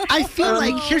 See, I feel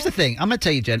like, here's the thing. I'm going to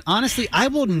tell you, Jen, honestly, I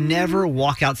will never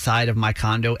walk outside of my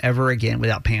condo ever again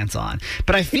without pants on.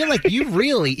 But I feel like you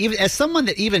really, even as someone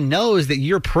that even knows that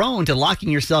you're prone to locking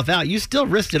yourself out, you still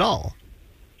risked it all.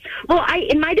 Well,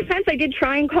 in my defense, I did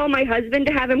try and call my husband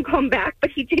to have him come back,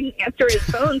 but he didn't answer his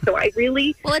phone, so I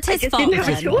really... Well, it's his fault,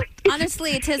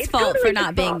 honestly, it's his fault for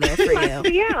not being there for you.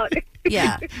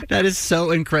 Yeah. That is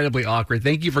so incredibly awkward.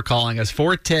 Thank you for calling us.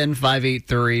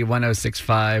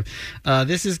 410-583-1065.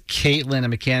 This is Caitlin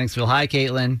in Mechanicsville. Hi,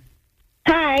 Caitlin.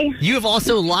 Hi. You have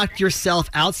also locked yourself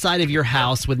outside of your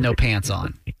house with no pants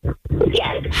on.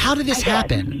 Yes. How did this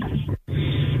happen?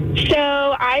 So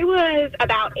I was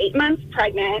about 8 months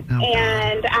pregnant,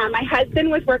 and my husband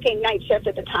was working night shift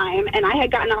at the time, and I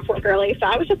had gotten off work early, so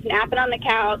I was just napping on the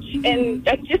couch in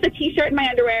just a T-shirt and my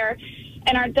underwear,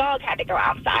 and our dog had to go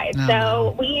outside.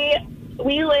 So we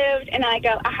lived in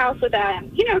a house with a,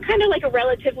 kind of like a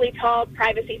relatively tall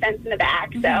privacy fence in the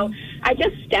back. So I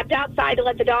just stepped outside to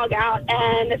let the dog out,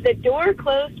 and the door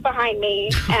closed behind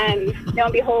me, and lo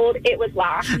and behold, it was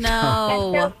locked. No.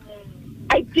 And so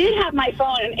I did have my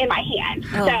phone in my hand.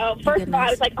 So first of all, I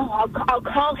was like, I'll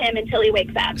call him until he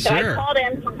wakes up. So I called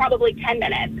him for probably 10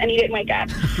 minutes, and he didn't wake up.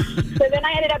 So then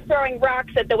I ended up throwing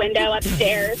rocks at the window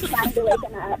upstairs, trying to wake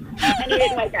him up, and he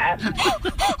didn't wake up.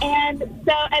 And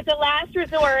so as a last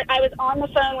resort, I was on the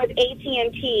phone with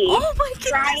AT&T,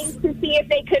 trying to see if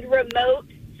they could remote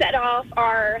set off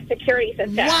our security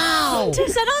system. Wow. To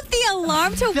set off the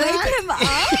alarm to wake him up?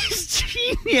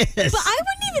 Genius. But I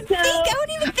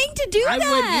wouldn't even think to do that. I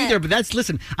wouldn't either, but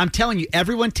listen, I'm telling you,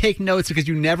 everyone take notes because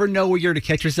you never know where you're to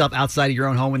catch yourself outside of your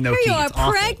own home with no Here keys. you are, It's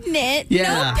awful. pregnant,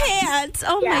 Yeah. no pants.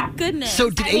 Oh, my goodness. So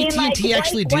did AT&T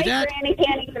actually do that? Granny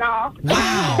panties and all.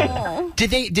 Wow.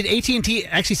 Did AT&T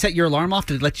actually set your alarm off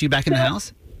to let you back in the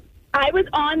house? I was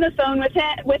on the phone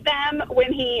with them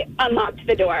when he unlocked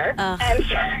the door. Oh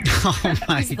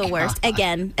my This is the worst.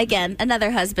 Again, another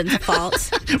husband's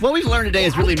fault. What we've learned today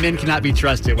is really men cannot be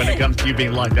trusted when it comes to you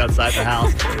being locked outside the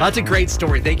house. That's a great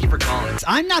story. Thank you for calling.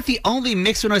 I'm not the only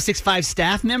Mix 1065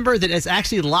 staff member that has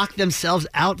actually locked themselves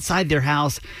outside their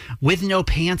house with no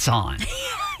pants on.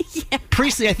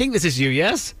 Priestley, I think this is you,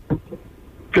 yes?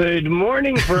 Good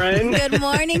morning, friend. Good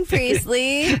morning,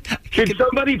 Priestley. Could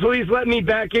somebody please let me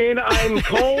back in? I'm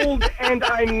cold and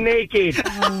I'm naked.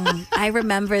 I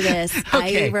remember this.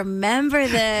 Okay. I remember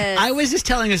this. I was just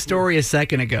telling a story a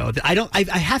second ago. I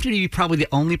have to be probably the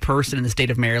only person in the state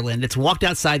of Maryland that's walked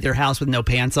outside their house with no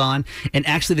pants on, and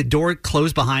actually the door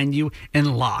closed behind you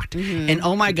and locked. And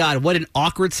oh my God, what an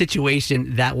awkward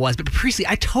situation that was. But Priestley,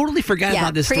 I totally forgot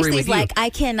about this story with you. like, I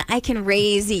can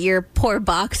raise your poor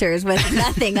boxers with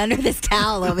nothing under this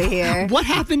towel over here. What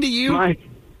happened to you?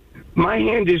 My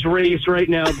hand is raised right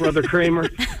now, Brother Kramer.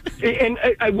 And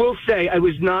I will say, I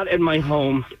was not at my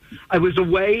home. I was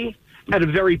away at a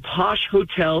very posh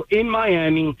hotel in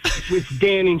Miami with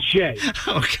Dan and Shay.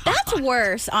 Oh, God. That's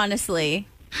worse, honestly.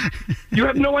 You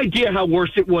have no idea how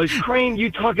worse it was. Crane,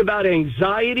 you talk about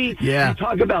anxiety. Yeah. You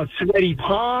talk about sweaty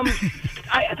palms.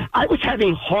 I was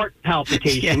having heart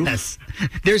palpitations. Yes.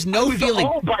 There's no feeling.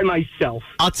 All by myself.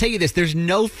 I'll tell you this. There's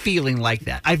no feeling like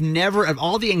that. I've never, of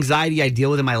all the anxiety I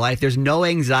deal with in my life, there's no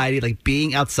anxiety like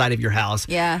being outside of your house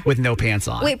with no pants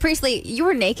on. Wait, Priestley, you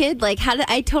were naked? Like,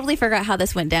 I totally forgot how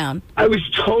this went down. I was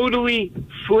totally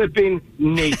flipping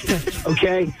naked,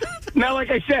 okay? Now,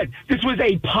 like I said, this was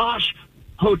a posh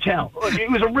hotel.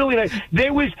 It was a really nice.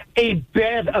 There was a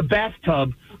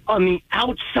bathtub on the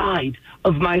outside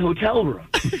of my hotel room.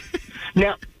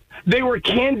 Now, they were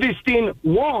canvassed in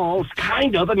walls,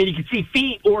 kind of. I mean, you could see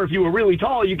feet, or if you were really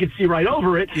tall, you could see right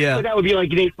over it. Yeah. But that would be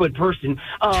like an 8-foot person.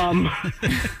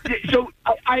 So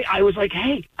I was like,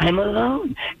 hey, I'm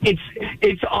alone.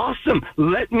 It's awesome.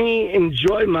 Let me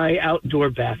enjoy my outdoor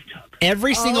bathtub.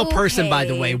 Every single person, by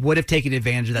the way, would have taken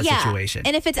advantage of that situation.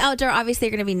 And if it's outdoor, obviously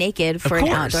you're going to be naked for an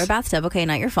outdoor bathtub. Okay,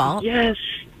 not your fault. Yes.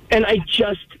 And I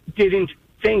just didn't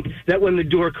think that when the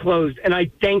door closed, and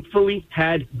I thankfully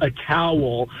had a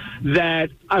towel, that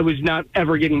I was not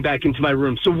ever getting back into my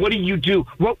room. So what do?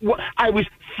 What? I was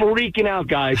freaking out,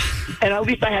 guys. And at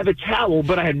least I have a towel,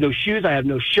 but I have no shoes. I have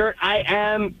no shirt. I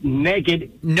am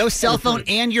naked. No cell phone,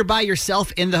 and you're by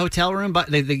yourself in the hotel room, but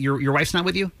your wife's not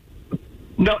with you?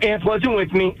 No, Aunt wasn't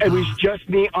with me. It was just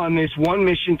me on this one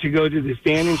mission to go to this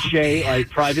Dan and Shay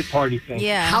private party thing.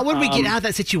 Yeah. How would we get out of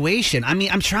that situation? I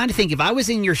mean, I'm trying to think. If I was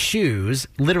in your shoes,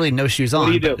 literally no shoes on. What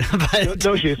do you do? But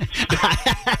no shoes.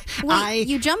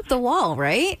 You jumped the wall,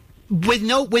 right? With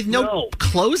no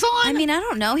clothes on? I mean, I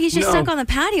don't know. He's just stuck on the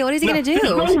patio. What is he going to do?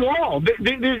 There's no wall.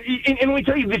 And let me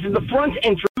tell you, this is the front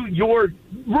entrance to your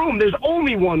room. There's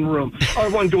only one room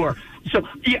or one door. So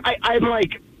I'm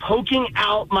like poking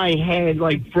out my head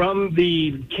like from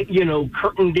the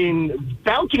curtained in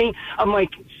balcony. I'm like,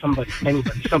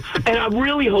 anybody. And I'm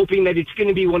really hoping that it's going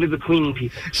to be one of the cleaning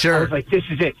people. Sure. I was like, this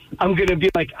is it. I'm going to be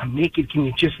like, I'm naked. Can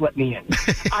you just let me in?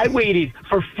 I waited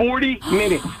for 40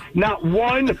 minutes. Not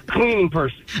one cleaning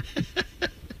person.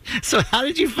 So how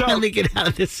did you finally get out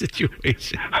of this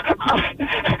situation?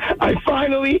 I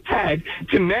finally had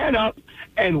to man up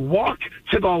and walk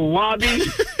to the lobby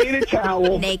in a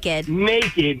towel. Naked.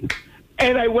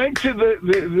 And I went to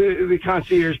the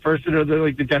concierge person or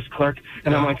the desk clerk,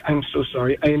 and I'm like, I'm so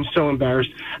sorry. I am so embarrassed.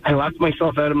 I locked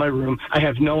myself out of my room. I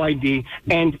have no ID,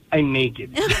 and I'm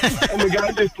naked. And the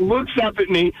guy just looks up at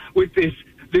me with this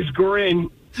grin.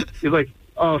 He's like,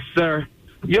 oh, sir,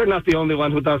 you're not the only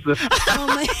one who does this. Oh,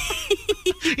 my.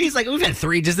 He's like, we've had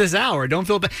 3 just this hour. Don't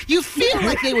feel bad. You feel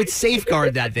like they would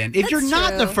safeguard that then. If you're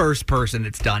not the first person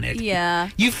that's done it. Yeah.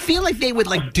 You feel like they would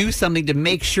do something to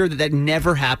make sure that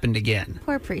never happened again.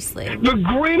 Poor Priestley. The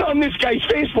grin on this guy's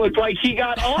face looked like he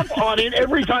got off on it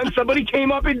every time somebody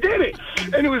came up and did it.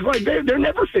 And it was like, they're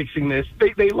never fixing this.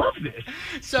 They love this.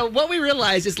 So what we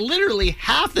realized is literally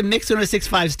half the Mix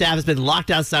 106.5 staff has been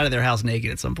locked outside of their house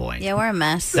naked at some point. Yeah, we're a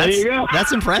mess. There you go.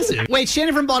 That's impressive. Wait,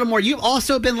 Shannon from Baltimore, you've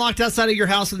also been locked outside of your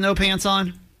house with no pants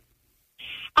on?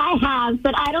 I have,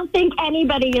 but I don't think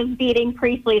anybody is beating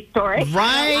Priestley's story.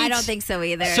 Right? I don't think so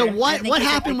either. So what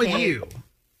happened with you?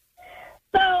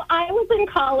 So I was in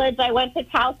college. I went to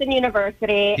Towson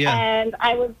University, and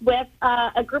I was with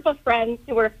a group of friends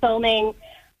who were filming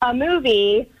a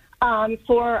movie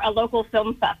for a local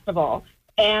film festival.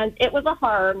 And it was a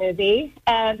horror movie,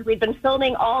 and we'd been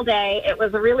filming all day. It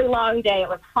was a really long day. It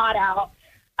was hot out.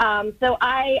 So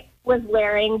I was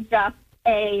wearing just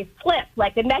a slip,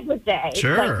 like a negligee.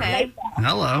 Sure. Like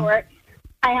Hello. short.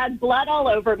 I had blood all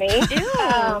over me. And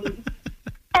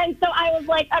so I was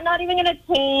like, I'm not even going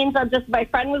to change. My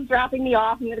friend was dropping me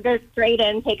off. I'm going to go straight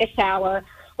in, take a shower.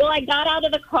 Well, I got out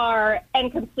of the car and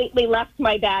completely left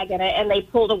my bag in it, and they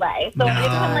pulled away. So I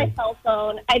didn't have my cell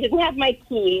phone. I didn't have my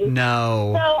keys.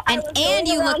 No. So and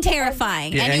you look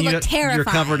terrifying. Yeah, and you look terrifying. You're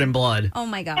covered in blood. Oh,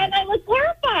 my God. And I was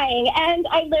terrifying. And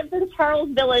I lived in Charles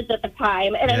Village at the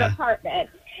time in an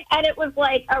apartment. And it was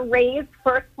like a raised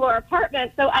first-floor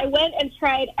apartment. So I went and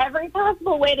tried every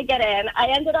possible way to get in. I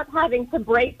ended up having to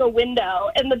break the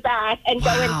window in the back and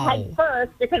go in head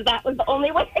first because that was the only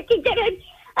way I could get in.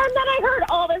 And then I heard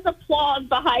all this applause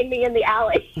behind me in the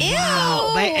alley.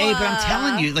 Wow. But I'm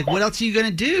telling you, what else are you going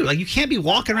to do? You can't be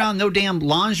walking around no damn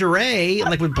lingerie,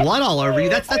 with blood all over you.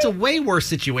 That's a way worse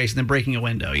situation than breaking a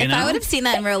window, you know? If I would have seen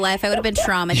that in real life, I would have been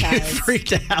traumatized. You'd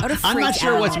freaked out. I'm not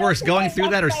sure what's worse, going through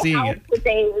that or seeing it.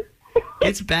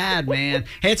 It's bad, man.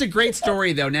 Hey, it's a great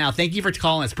story, though, now. Thank you for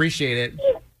calling us. Appreciate it.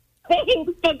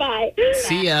 Thanks. Bye-bye.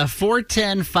 See ya.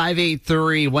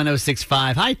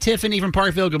 410-583-1065. Hi, Tiffany from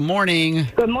Parkville. Good morning.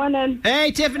 Good morning.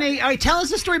 Hey, Tiffany. All right, tell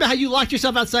us the story about how you locked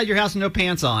yourself outside your house with no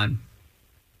pants on.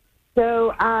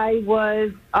 So I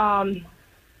was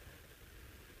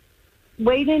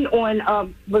waiting on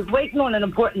an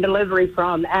important delivery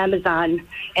from Amazon,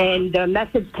 and the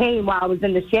message came while I was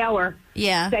in the shower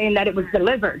saying that it was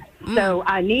delivered. So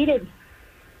I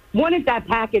wanted that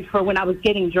package for when I was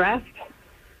getting dressed.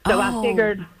 So I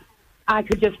figured I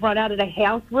could just run out of the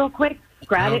house real quick,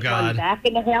 grab it, run back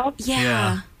in the house.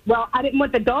 Yeah. Well, I didn't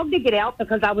want the dog to get out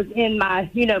because I was in my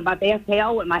bath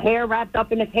towel with my hair wrapped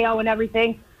up in the towel and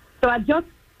everything. So I just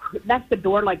left the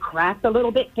door cracked a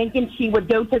little bit, thinking she would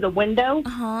go to the window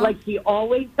like she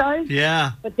always does.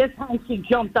 Yeah. But this time she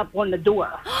jumped up on the door.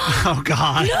 Oh,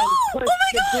 God. No! Oh, my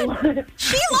God!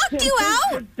 She locked you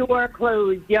out? The door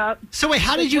closed, yep. So, wait,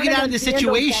 how did you get out of this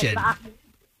situation?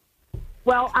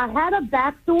 Well, I had a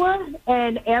back door,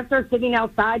 and after sitting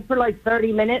outside for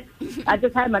 30 minutes, I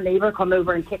just had my neighbor come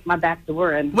over and kick my back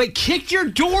door in. Wait, kicked your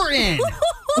door in?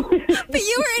 But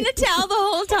you were in a towel the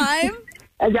whole time?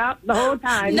 Yeah, the whole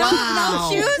time. No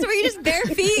shoes? Were you just bare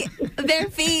feet? Bare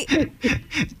feet?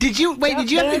 Did you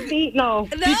bare feet? No.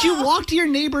 Did you walk to your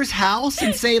neighbor's house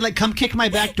and say, come kick my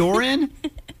back door in?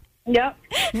 Yep.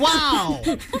 Wow.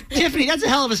 Tiffany, that's a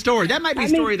hell of a story. That might be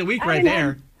story of the week right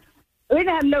there. We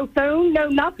didn't have no phone, no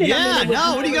nothing. Yeah,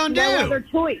 what are you going to do? No other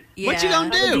choice. Yeah. What you going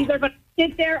to do? I was either going to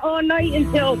sit there all night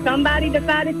until somebody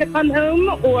decided to come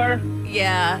home or...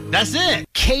 Yeah. That's it.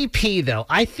 KP, though,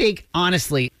 I think,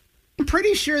 honestly, I'm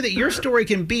pretty sure that your story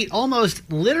can beat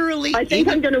almost literally... I think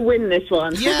I'm going to win this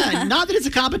one. Yeah, not that it's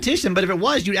a competition, but if it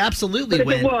was, you'd absolutely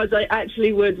win. If it was, I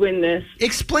actually would win this.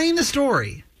 Explain the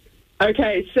story.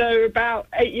 Okay, so about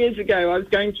 8 years ago, I was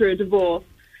going through a divorce,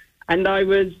 and I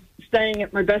was staying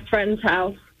at my best friend's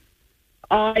house.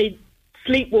 I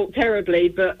sleepwalked terribly,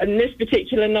 but on this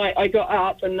particular night I got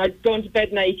up and I'd gone to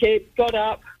bed naked, got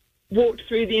up, walked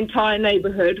through the entire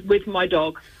neighborhood with my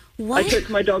dog. What? I took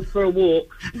my dog for a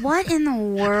walk. What in the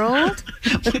world?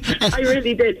 I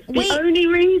really did. Wait. The only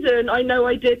reason I know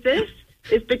I did this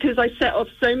is because I set off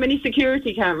so many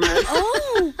security cameras.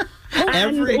 Oh.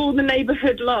 And all the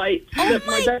neighborhood lights that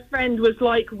my best friend was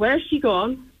like, where's she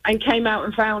gone? and came out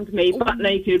and found me butt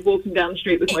naked walking down the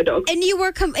street with my dog. And you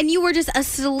were just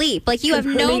asleep. Like you have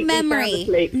no memory of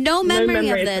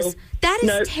this. That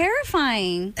is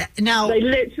terrifying. Now they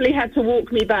literally had to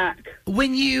walk me back.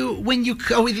 Wait,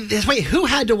 who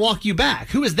had to walk you back?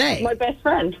 Who was they? My best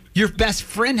friend. Your best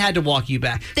friend had to walk you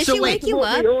back. Did she wake you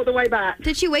up? All the way back.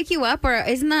 Did she wake you up, or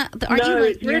isn't that?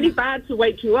 It's really bad to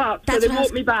wake you up. So they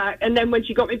walked me back, and then when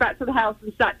she got me back to the house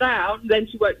and sat down, then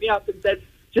she woke me up and said,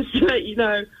 "Just to let you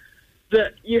know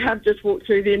that you have just walked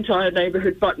through the entire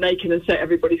neighborhood butt naked and set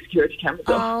everybody's security cameras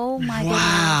off." Oh, my goodness.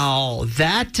 Wow.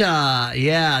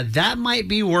 That might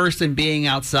be worse than being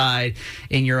outside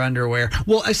in your underwear.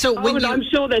 Well, so I'm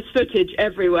sure there's footage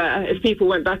everywhere if people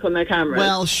went back on their cameras.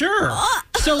 Well, sure.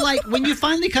 So, like, when you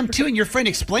finally come to and your friend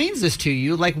explains this to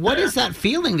you, like, what is that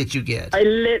feeling that you get? I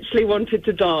literally wanted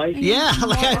to die. Yeah.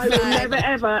 Like, I will never,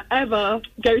 ever, ever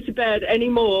go to bed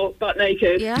anymore butt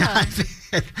naked. Yeah.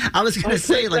 I was going to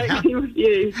say, like,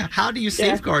 how do you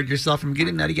safeguard yourself from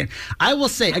getting that again? I will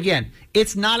say, again,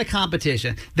 it's not a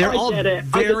competition. They're all very. I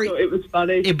just thought it was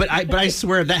funny. But I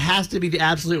swear that has to be the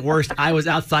absolute worst. I was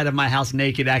outside of my house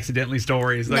naked accidentally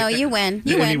stories. Like, no, you win.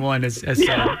 You win. Anyone has said.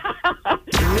 Now.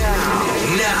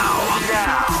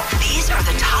 These are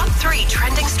the top 3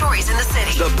 trending stories in the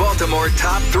city. The Baltimore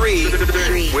Top 3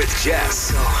 with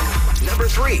Jess. Number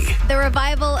 3. The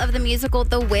revival of the musical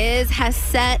The Wiz has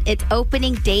set its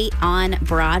opening date on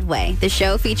Broadway. The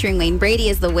show featuring Wayne Brady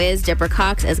as The Wiz, Deborah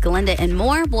Cox as Glinda, and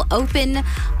more will open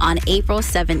on April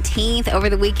 17th.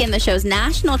 Over the weekend, the show's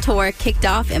national tour kicked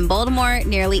off in Baltimore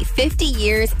nearly 50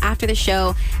 years after the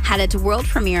show had its world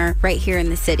premiere right here in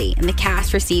the city. And the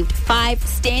cast received 5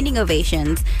 standing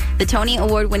ovations. The Tony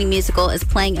Award-winning musical is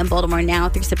playing in Baltimore now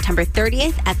through September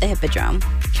 30th at the Hippodrome.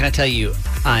 Can I tell you,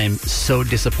 I'm so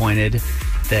disappointed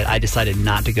that I decided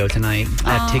not to go tonight.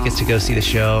 I have tickets to go see the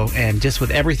show, and just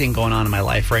with everything going on in my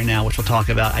life right now, which we'll talk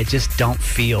about, I just don't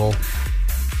feel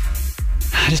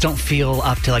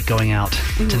up to like going out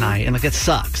tonight, and like it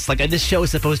sucks. Like this show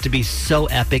is supposed to be so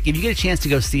epic. If you get a chance to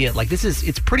go see it, like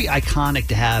it's pretty iconic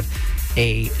to have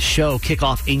a show kick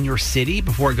off in your city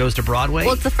before it goes to Broadway.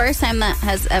 Well, it's the first time that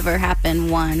has ever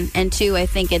happened, 1. And 2, I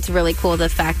think it's really cool the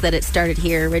fact that it started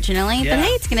here originally. Yeah. But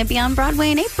hey, it's going to be on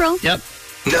Broadway in April. Yep.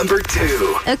 Number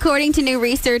 2. According to new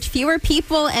research, fewer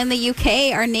people in the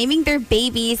UK are naming their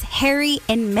babies Harry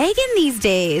and Meghan these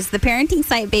days. The parenting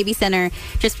site Baby Center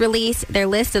just released their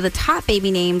list of the top baby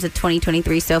names of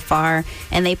 2023 so far,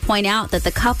 and they point out that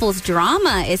the couple's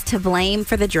drama is to blame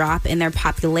for the drop in their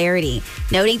popularity,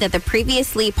 noting that the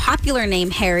previously popular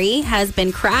name Harry has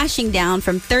been crashing down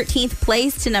from 13th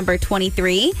place to number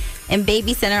 23. And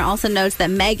Baby Center also notes that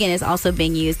Meghan is also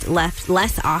being used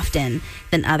less often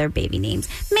than other baby names.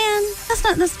 Man,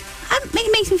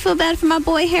 it makes me feel bad for my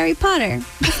boy Harry Potter.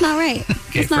 That's not right.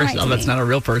 Okay, first of all, that's not a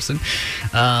real person.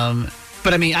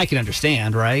 But I mean, I can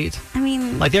understand, right? I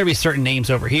mean, like there'd be certain names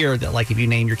over here that, like, if you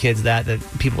named your kids that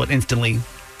people would instantly,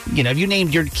 if you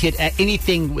named your kid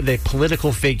anything with a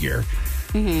political figure.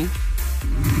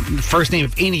 The first name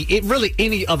of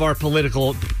any of our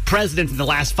political presidents in the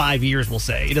last 5 years will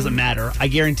say. It doesn't matter. I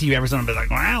guarantee you everyone's will be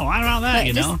like, wow, I don't know that,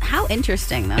 Just how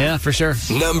interesting, though. Yeah, for sure.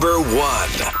 Number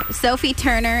 1. Sophie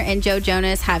Turner and Joe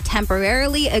Jonas have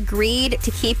temporarily agreed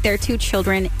to keep their 2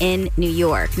 children in New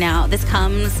York. Now, this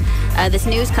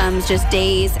news comes just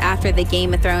days after the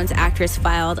Game of Thrones actress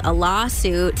filed a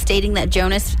lawsuit stating that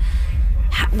Jonas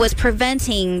was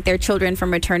preventing their children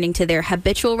from returning to their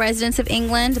habitual residence of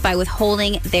England by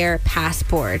withholding their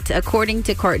passport. According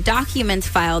to court documents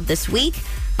filed this week,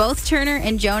 both Turner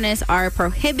and Jonas are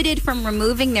prohibited from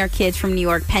removing their kids from New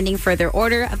York pending further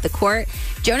order of the court.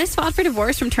 Jonas filed for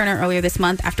divorce from Turner earlier this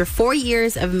month after 4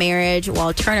 years of marriage,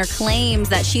 while Turner claims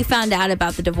that she found out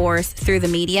about the divorce through the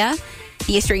media.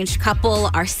 The estranged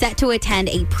couple are set to attend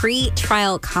a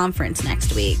pre-trial conference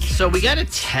next week. So we got a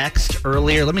text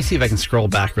earlier. Let me see if I can scroll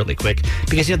back really quick.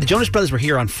 Because, the Jonas Brothers were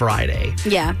here on Friday.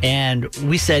 Yeah. And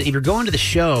we said, if you're going to the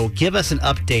show, give us an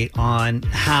update on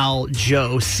how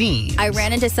Joe seems. I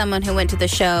ran into someone who went to the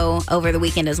show over the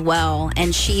weekend as well,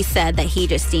 and she said that he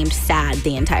just seemed sad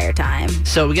the entire time.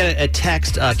 So we got a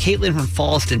text. Caitlin from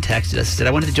Falston texted us. Said,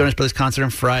 I went to the Jonas Brothers concert on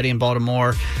Friday in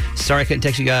Baltimore. Sorry I couldn't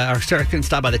text you guys. Or sorry I couldn't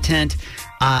stop by the tent.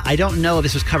 I don't know if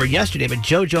this was covered yesterday, but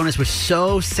Joe Jonas was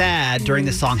so sad during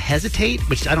the song Hesitate,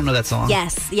 which I don't know that song.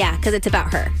 Yes, yeah, because it's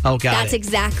about her. Oh, got That's it.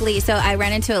 exactly. So I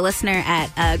ran into a listener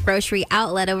at a grocery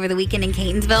outlet over the weekend in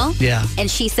Catonsville. Yeah. And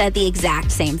she said the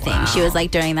exact same thing. Wow. She was like,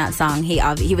 during that song,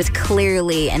 he was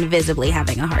clearly and visibly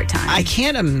having a hard time. I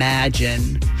can't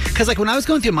imagine, because like when I was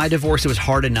going through my divorce, it was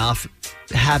hard enough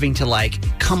having to like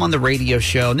come on the radio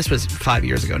show, and this was 5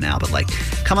 years ago now, but like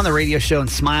come on the radio show and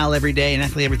smile every day and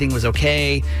act like everything was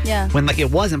okay. Yeah. When like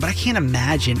it wasn't. But I can't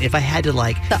imagine if I had to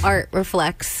like the art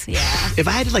reflects. Yeah. If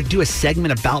I had to like do a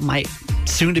segment about my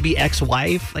soon-to-be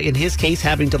ex-wife, like in his case,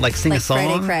 having to like sing like a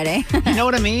song. Friday. You know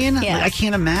what I mean? Yeah. Like, I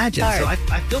can't imagine. It's So hard.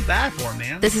 I feel bad for him,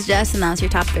 man. This is Jess, and that's your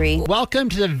top 3. Welcome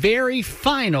to the very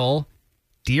final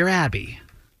Dear Abby.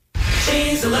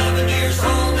 She's 11 years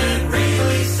old and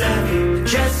really savvy.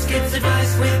 Jess gets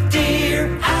advice with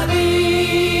Dear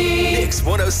Abby. Mix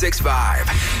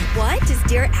 106.5. What?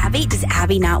 Does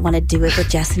Abby not want to do it with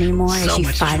Jess anymore? So As she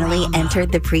much finally drama.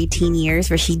 entered the preteen years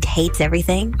where she hates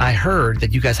everything? I heard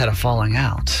that you guys had a falling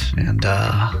out and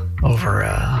over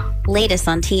Latest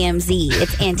on TMZ,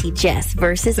 it's Auntie Jess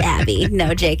versus Abby.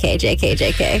 No,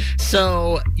 JK.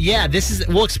 So, yeah,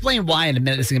 we'll explain why in a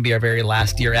minute. This is going to be our very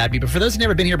last Dear Abby. But for those who've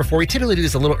never been here before, we typically do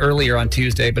this a little earlier on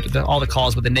Tuesday, but all the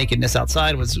calls with the nakedness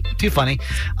outside was too funny.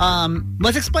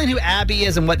 Let's explain who Abby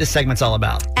is and what this segment's all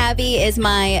about. Abby is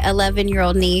my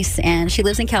 11-year-old niece, and she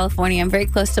lives in California. I'm very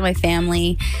close to my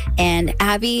family, and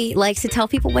Abby likes to tell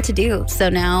people what to do. So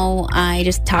now I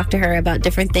just talk to her about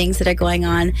different things that are going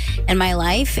on in my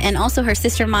life. And also her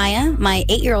sister Maya, my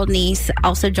 8-year-old niece,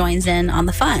 also joins in on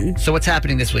the fun. So what's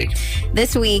happening this week?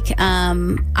 This week,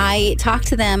 I talked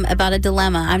to them about a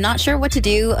dilemma. I'm not sure what to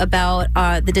do about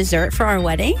the dessert for our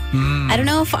wedding. I don't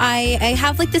know if I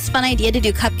have like this fun idea to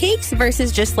do cupcakes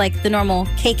versus just like the normal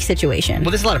cake situation.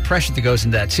 Well, there's a lot of pressure that goes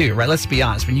into that too, right? Let's be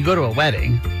honest. When you go to a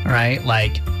wedding, right,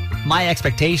 like my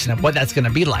expectation of what that's going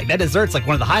to be like, that dessert's like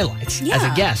one of the highlights as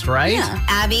a guest, right? Yeah.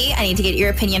 Abby, I need to get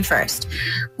your opinion first.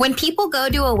 When people go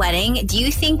to a wedding, do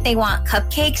you think they want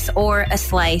cupcakes or a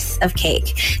slice of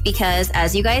cake? Because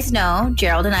as you guys know,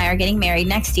 Gerald and I are getting married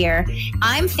next year.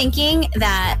 I'm thinking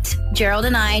that Gerald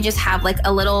and I just have like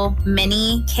a little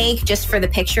mini cake just for the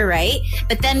picture, right?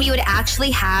 But then we would actually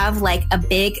have like a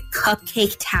big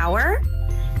cupcake tower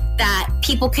that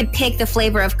people could pick the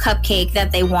flavor of cupcake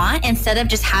that they want instead of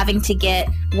just having to get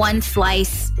one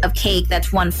slice of cake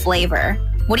that's one flavor.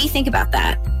 What do you think about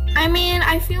that? I mean,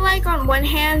 I feel like on one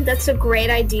hand, that's a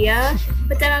great idea.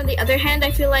 But then on the other hand,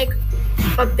 I feel like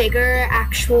a bigger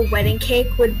actual wedding cake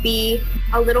would be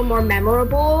a little more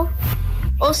memorable.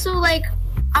 Also, like,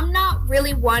 I'm not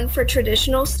really one for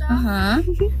traditional stuff.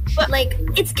 But, like,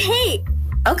 it's cake.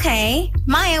 Okay.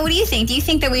 Maya, what do you think? Do you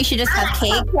think that we should just have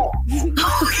cake?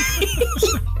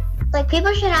 Like,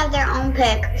 people should have their own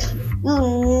pick. You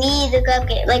need the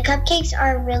cupcake. Like, cupcakes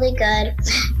are really good.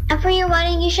 And for your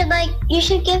wedding, you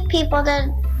should give people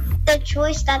the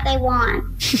choice that they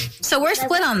want. So we're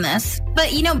split on this.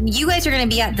 But, you know, you guys are going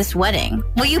to be at this wedding.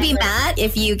 Will you be mad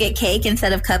if you get cake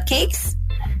instead of cupcakes?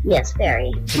 Yes,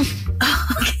 very.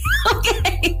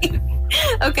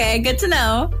 Okay, good to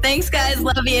know. Thanks, guys.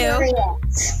 Love you.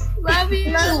 Love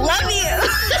you. Love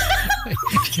you.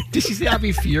 Did she say I'll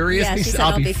be furious? Yeah, she said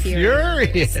I'll be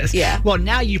furious. Yeah. Well,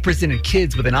 now you presented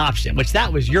kids with an option, which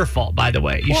that was your fault, by the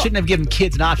way. You shouldn't have given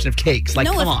kids an option of cakes. Like,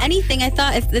 no, come if on. anything, I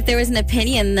thought if there was an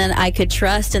opinion that I could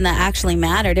trust and that actually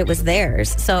mattered, it was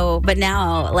theirs. So, but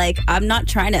now, like, I'm not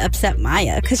trying to upset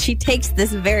Maya because she takes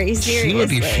this very seriously. She would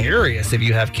be furious if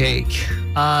you have cake.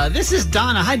 This is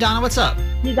Donna. Hi, Donna. What's up?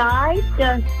 Did I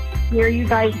just hear you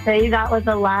guys say that was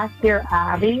the last Dear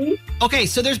Abby? Okay,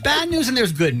 so there's bad news and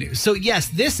there's good news. So, yes,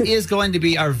 this is going to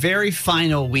be our very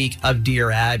final week of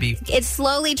Dear Abby. It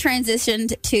slowly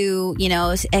transitioned to, you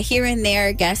know, a here and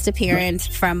there guest appearance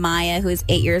from Maya, who's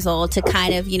 8 years old, to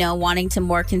kind of, you know, wanting to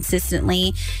more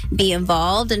consistently be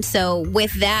involved. And so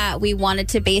with that, we wanted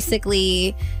to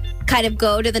basically kind of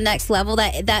go to the next level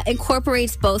that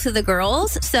incorporates both of the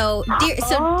girls. So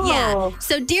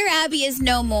Dear Abby is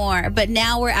no more, but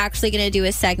now we're actually going to do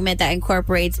a segment that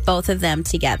incorporates both of them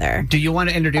together. Do you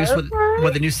want to introduce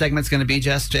what the new segment's going to be,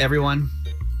 Jess, to everyone?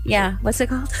 Yeah. What's it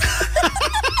called?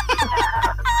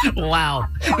 Wow.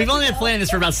 We've only been planning this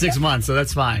for about 6 months, so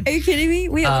that's fine. Are you kidding me?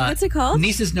 Wait, what's it called?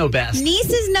 Nieces know best.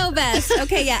 Nieces know best.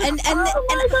 Okay, yeah, and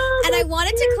I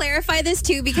wanted to clarify this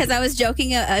too because I was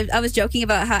joking. I was joking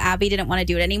about how Abby didn't want to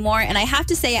do it anymore, and I have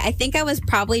to say, I think I was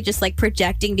probably just like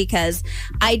projecting because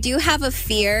I do have a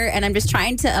fear, and I'm just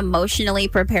trying to emotionally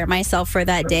prepare myself for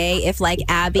that day if like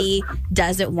Abby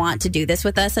doesn't want to do this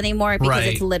with us anymore because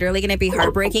it's literally going to be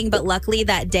heartbreaking. But luckily,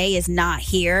 that day is not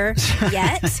here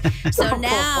yet. So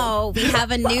now we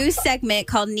have a new segment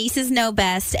called Nieces Know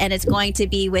Best, and it's going to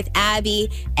be with Abby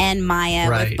and Maya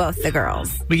with both the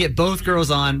girls. We get both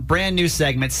girls on, brand new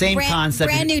segment, same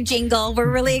concept. Brand new jingle.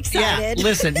 We're really excited. Yeah,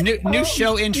 listen, new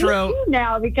show intro.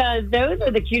 Now, because those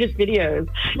are the cutest videos.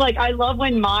 Like, I love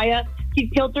when Maya, she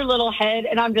tilts her little head,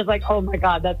 and I'm just like, oh my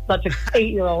God, that's such an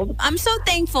 8-year-old. I'm so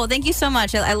thankful. Thank you so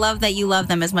much. I love that you love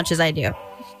them as much as I do.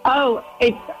 Oh,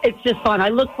 it's just fun. I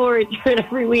look forward to it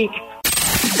every week.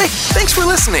 Hey, thanks for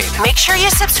listening. Make sure you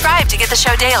subscribe to get the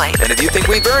show daily. And if you think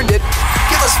we've earned it,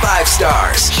 give us 5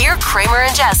 stars. Hear Kramer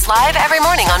and Jess live every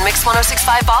morning on Mix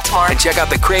 106.5 Baltimore. And check out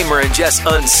the Kramer and Jess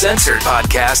Uncensored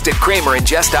podcast at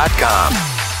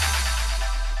kramerandjess.com.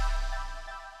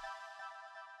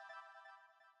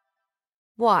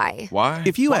 Why? Why?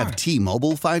 If you have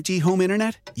T-Mobile 5G home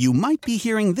internet, you might be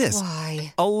hearing this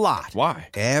a lot. Why?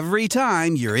 Every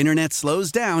time your internet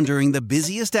slows down during the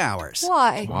busiest hours.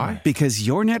 Why? Because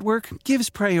your network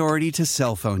gives priority to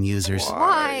cell phone users.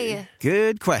 Why?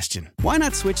 Good question. Why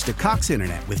not switch to Cox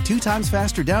Internet with 2 times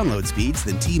faster download speeds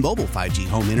than T-Mobile 5G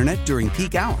home internet during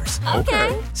peak hours?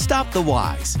 Okay. Stop the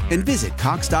whys and visit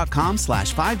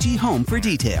cox.com/5G home for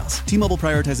details. T-Mobile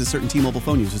prioritizes certain T-Mobile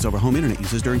phone users over home internet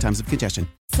users during times of congestion.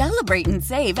 Celebrate and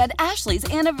save at Ashley's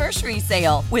Anniversary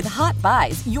Sale. With Hot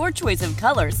Buys, your choice of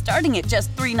colors starting at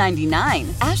just $3.99.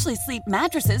 Ashley Sleep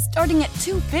mattresses starting at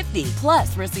 $2.50.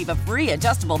 Plus, receive a free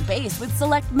adjustable base with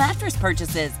select mattress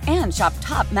purchases. And shop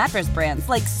top mattress brands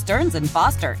like Stearns &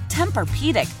 Foster,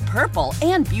 Tempur-Pedic, Purple,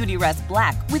 and Beautyrest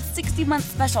Black with 60-month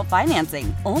special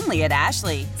financing. Only at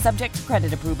Ashley. Subject to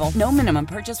credit approval. No minimum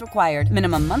purchase required.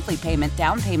 Minimum monthly payment,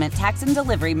 down payment, tax, and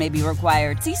delivery may be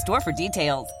required. See store for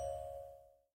details.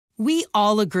 We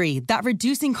all agree that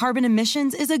reducing carbon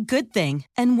emissions is a good thing.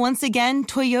 And once again,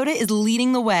 Toyota is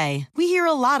leading the way. We hear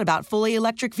a lot about fully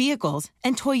electric vehicles,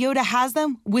 and Toyota has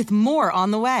them with more on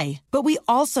the way. But we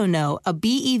also know a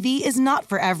BEV is not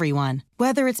for everyone,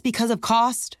 whether it's because of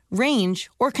cost, range,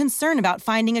 or concern about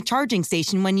finding a charging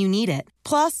station when you need it.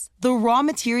 Plus, the raw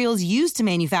materials used to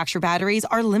manufacture batteries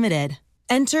are limited.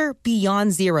 Enter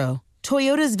Beyond Zero,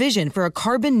 Toyota's vision for a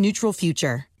carbon-neutral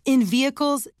future. In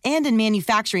vehicles and in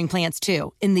manufacturing plants,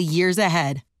 too, in the years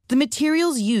ahead. The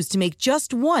materials used to make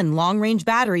just one long-range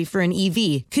battery for an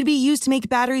EV could be used to make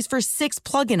batteries for 6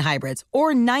 plug-in hybrids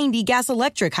or 90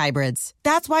 gas-electric hybrids.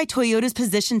 That's why Toyota's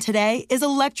position today is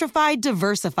electrified,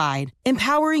 diversified,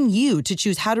 empowering you to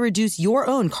choose how to reduce your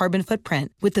own carbon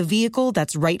footprint with the vehicle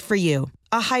that's right for you.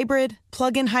 A hybrid,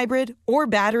 plug-in hybrid, or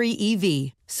battery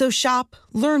EV. So shop,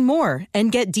 learn more,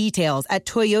 and get details at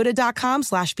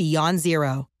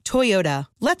toyota.com/beyondzero. Toyota,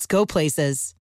 let's go places.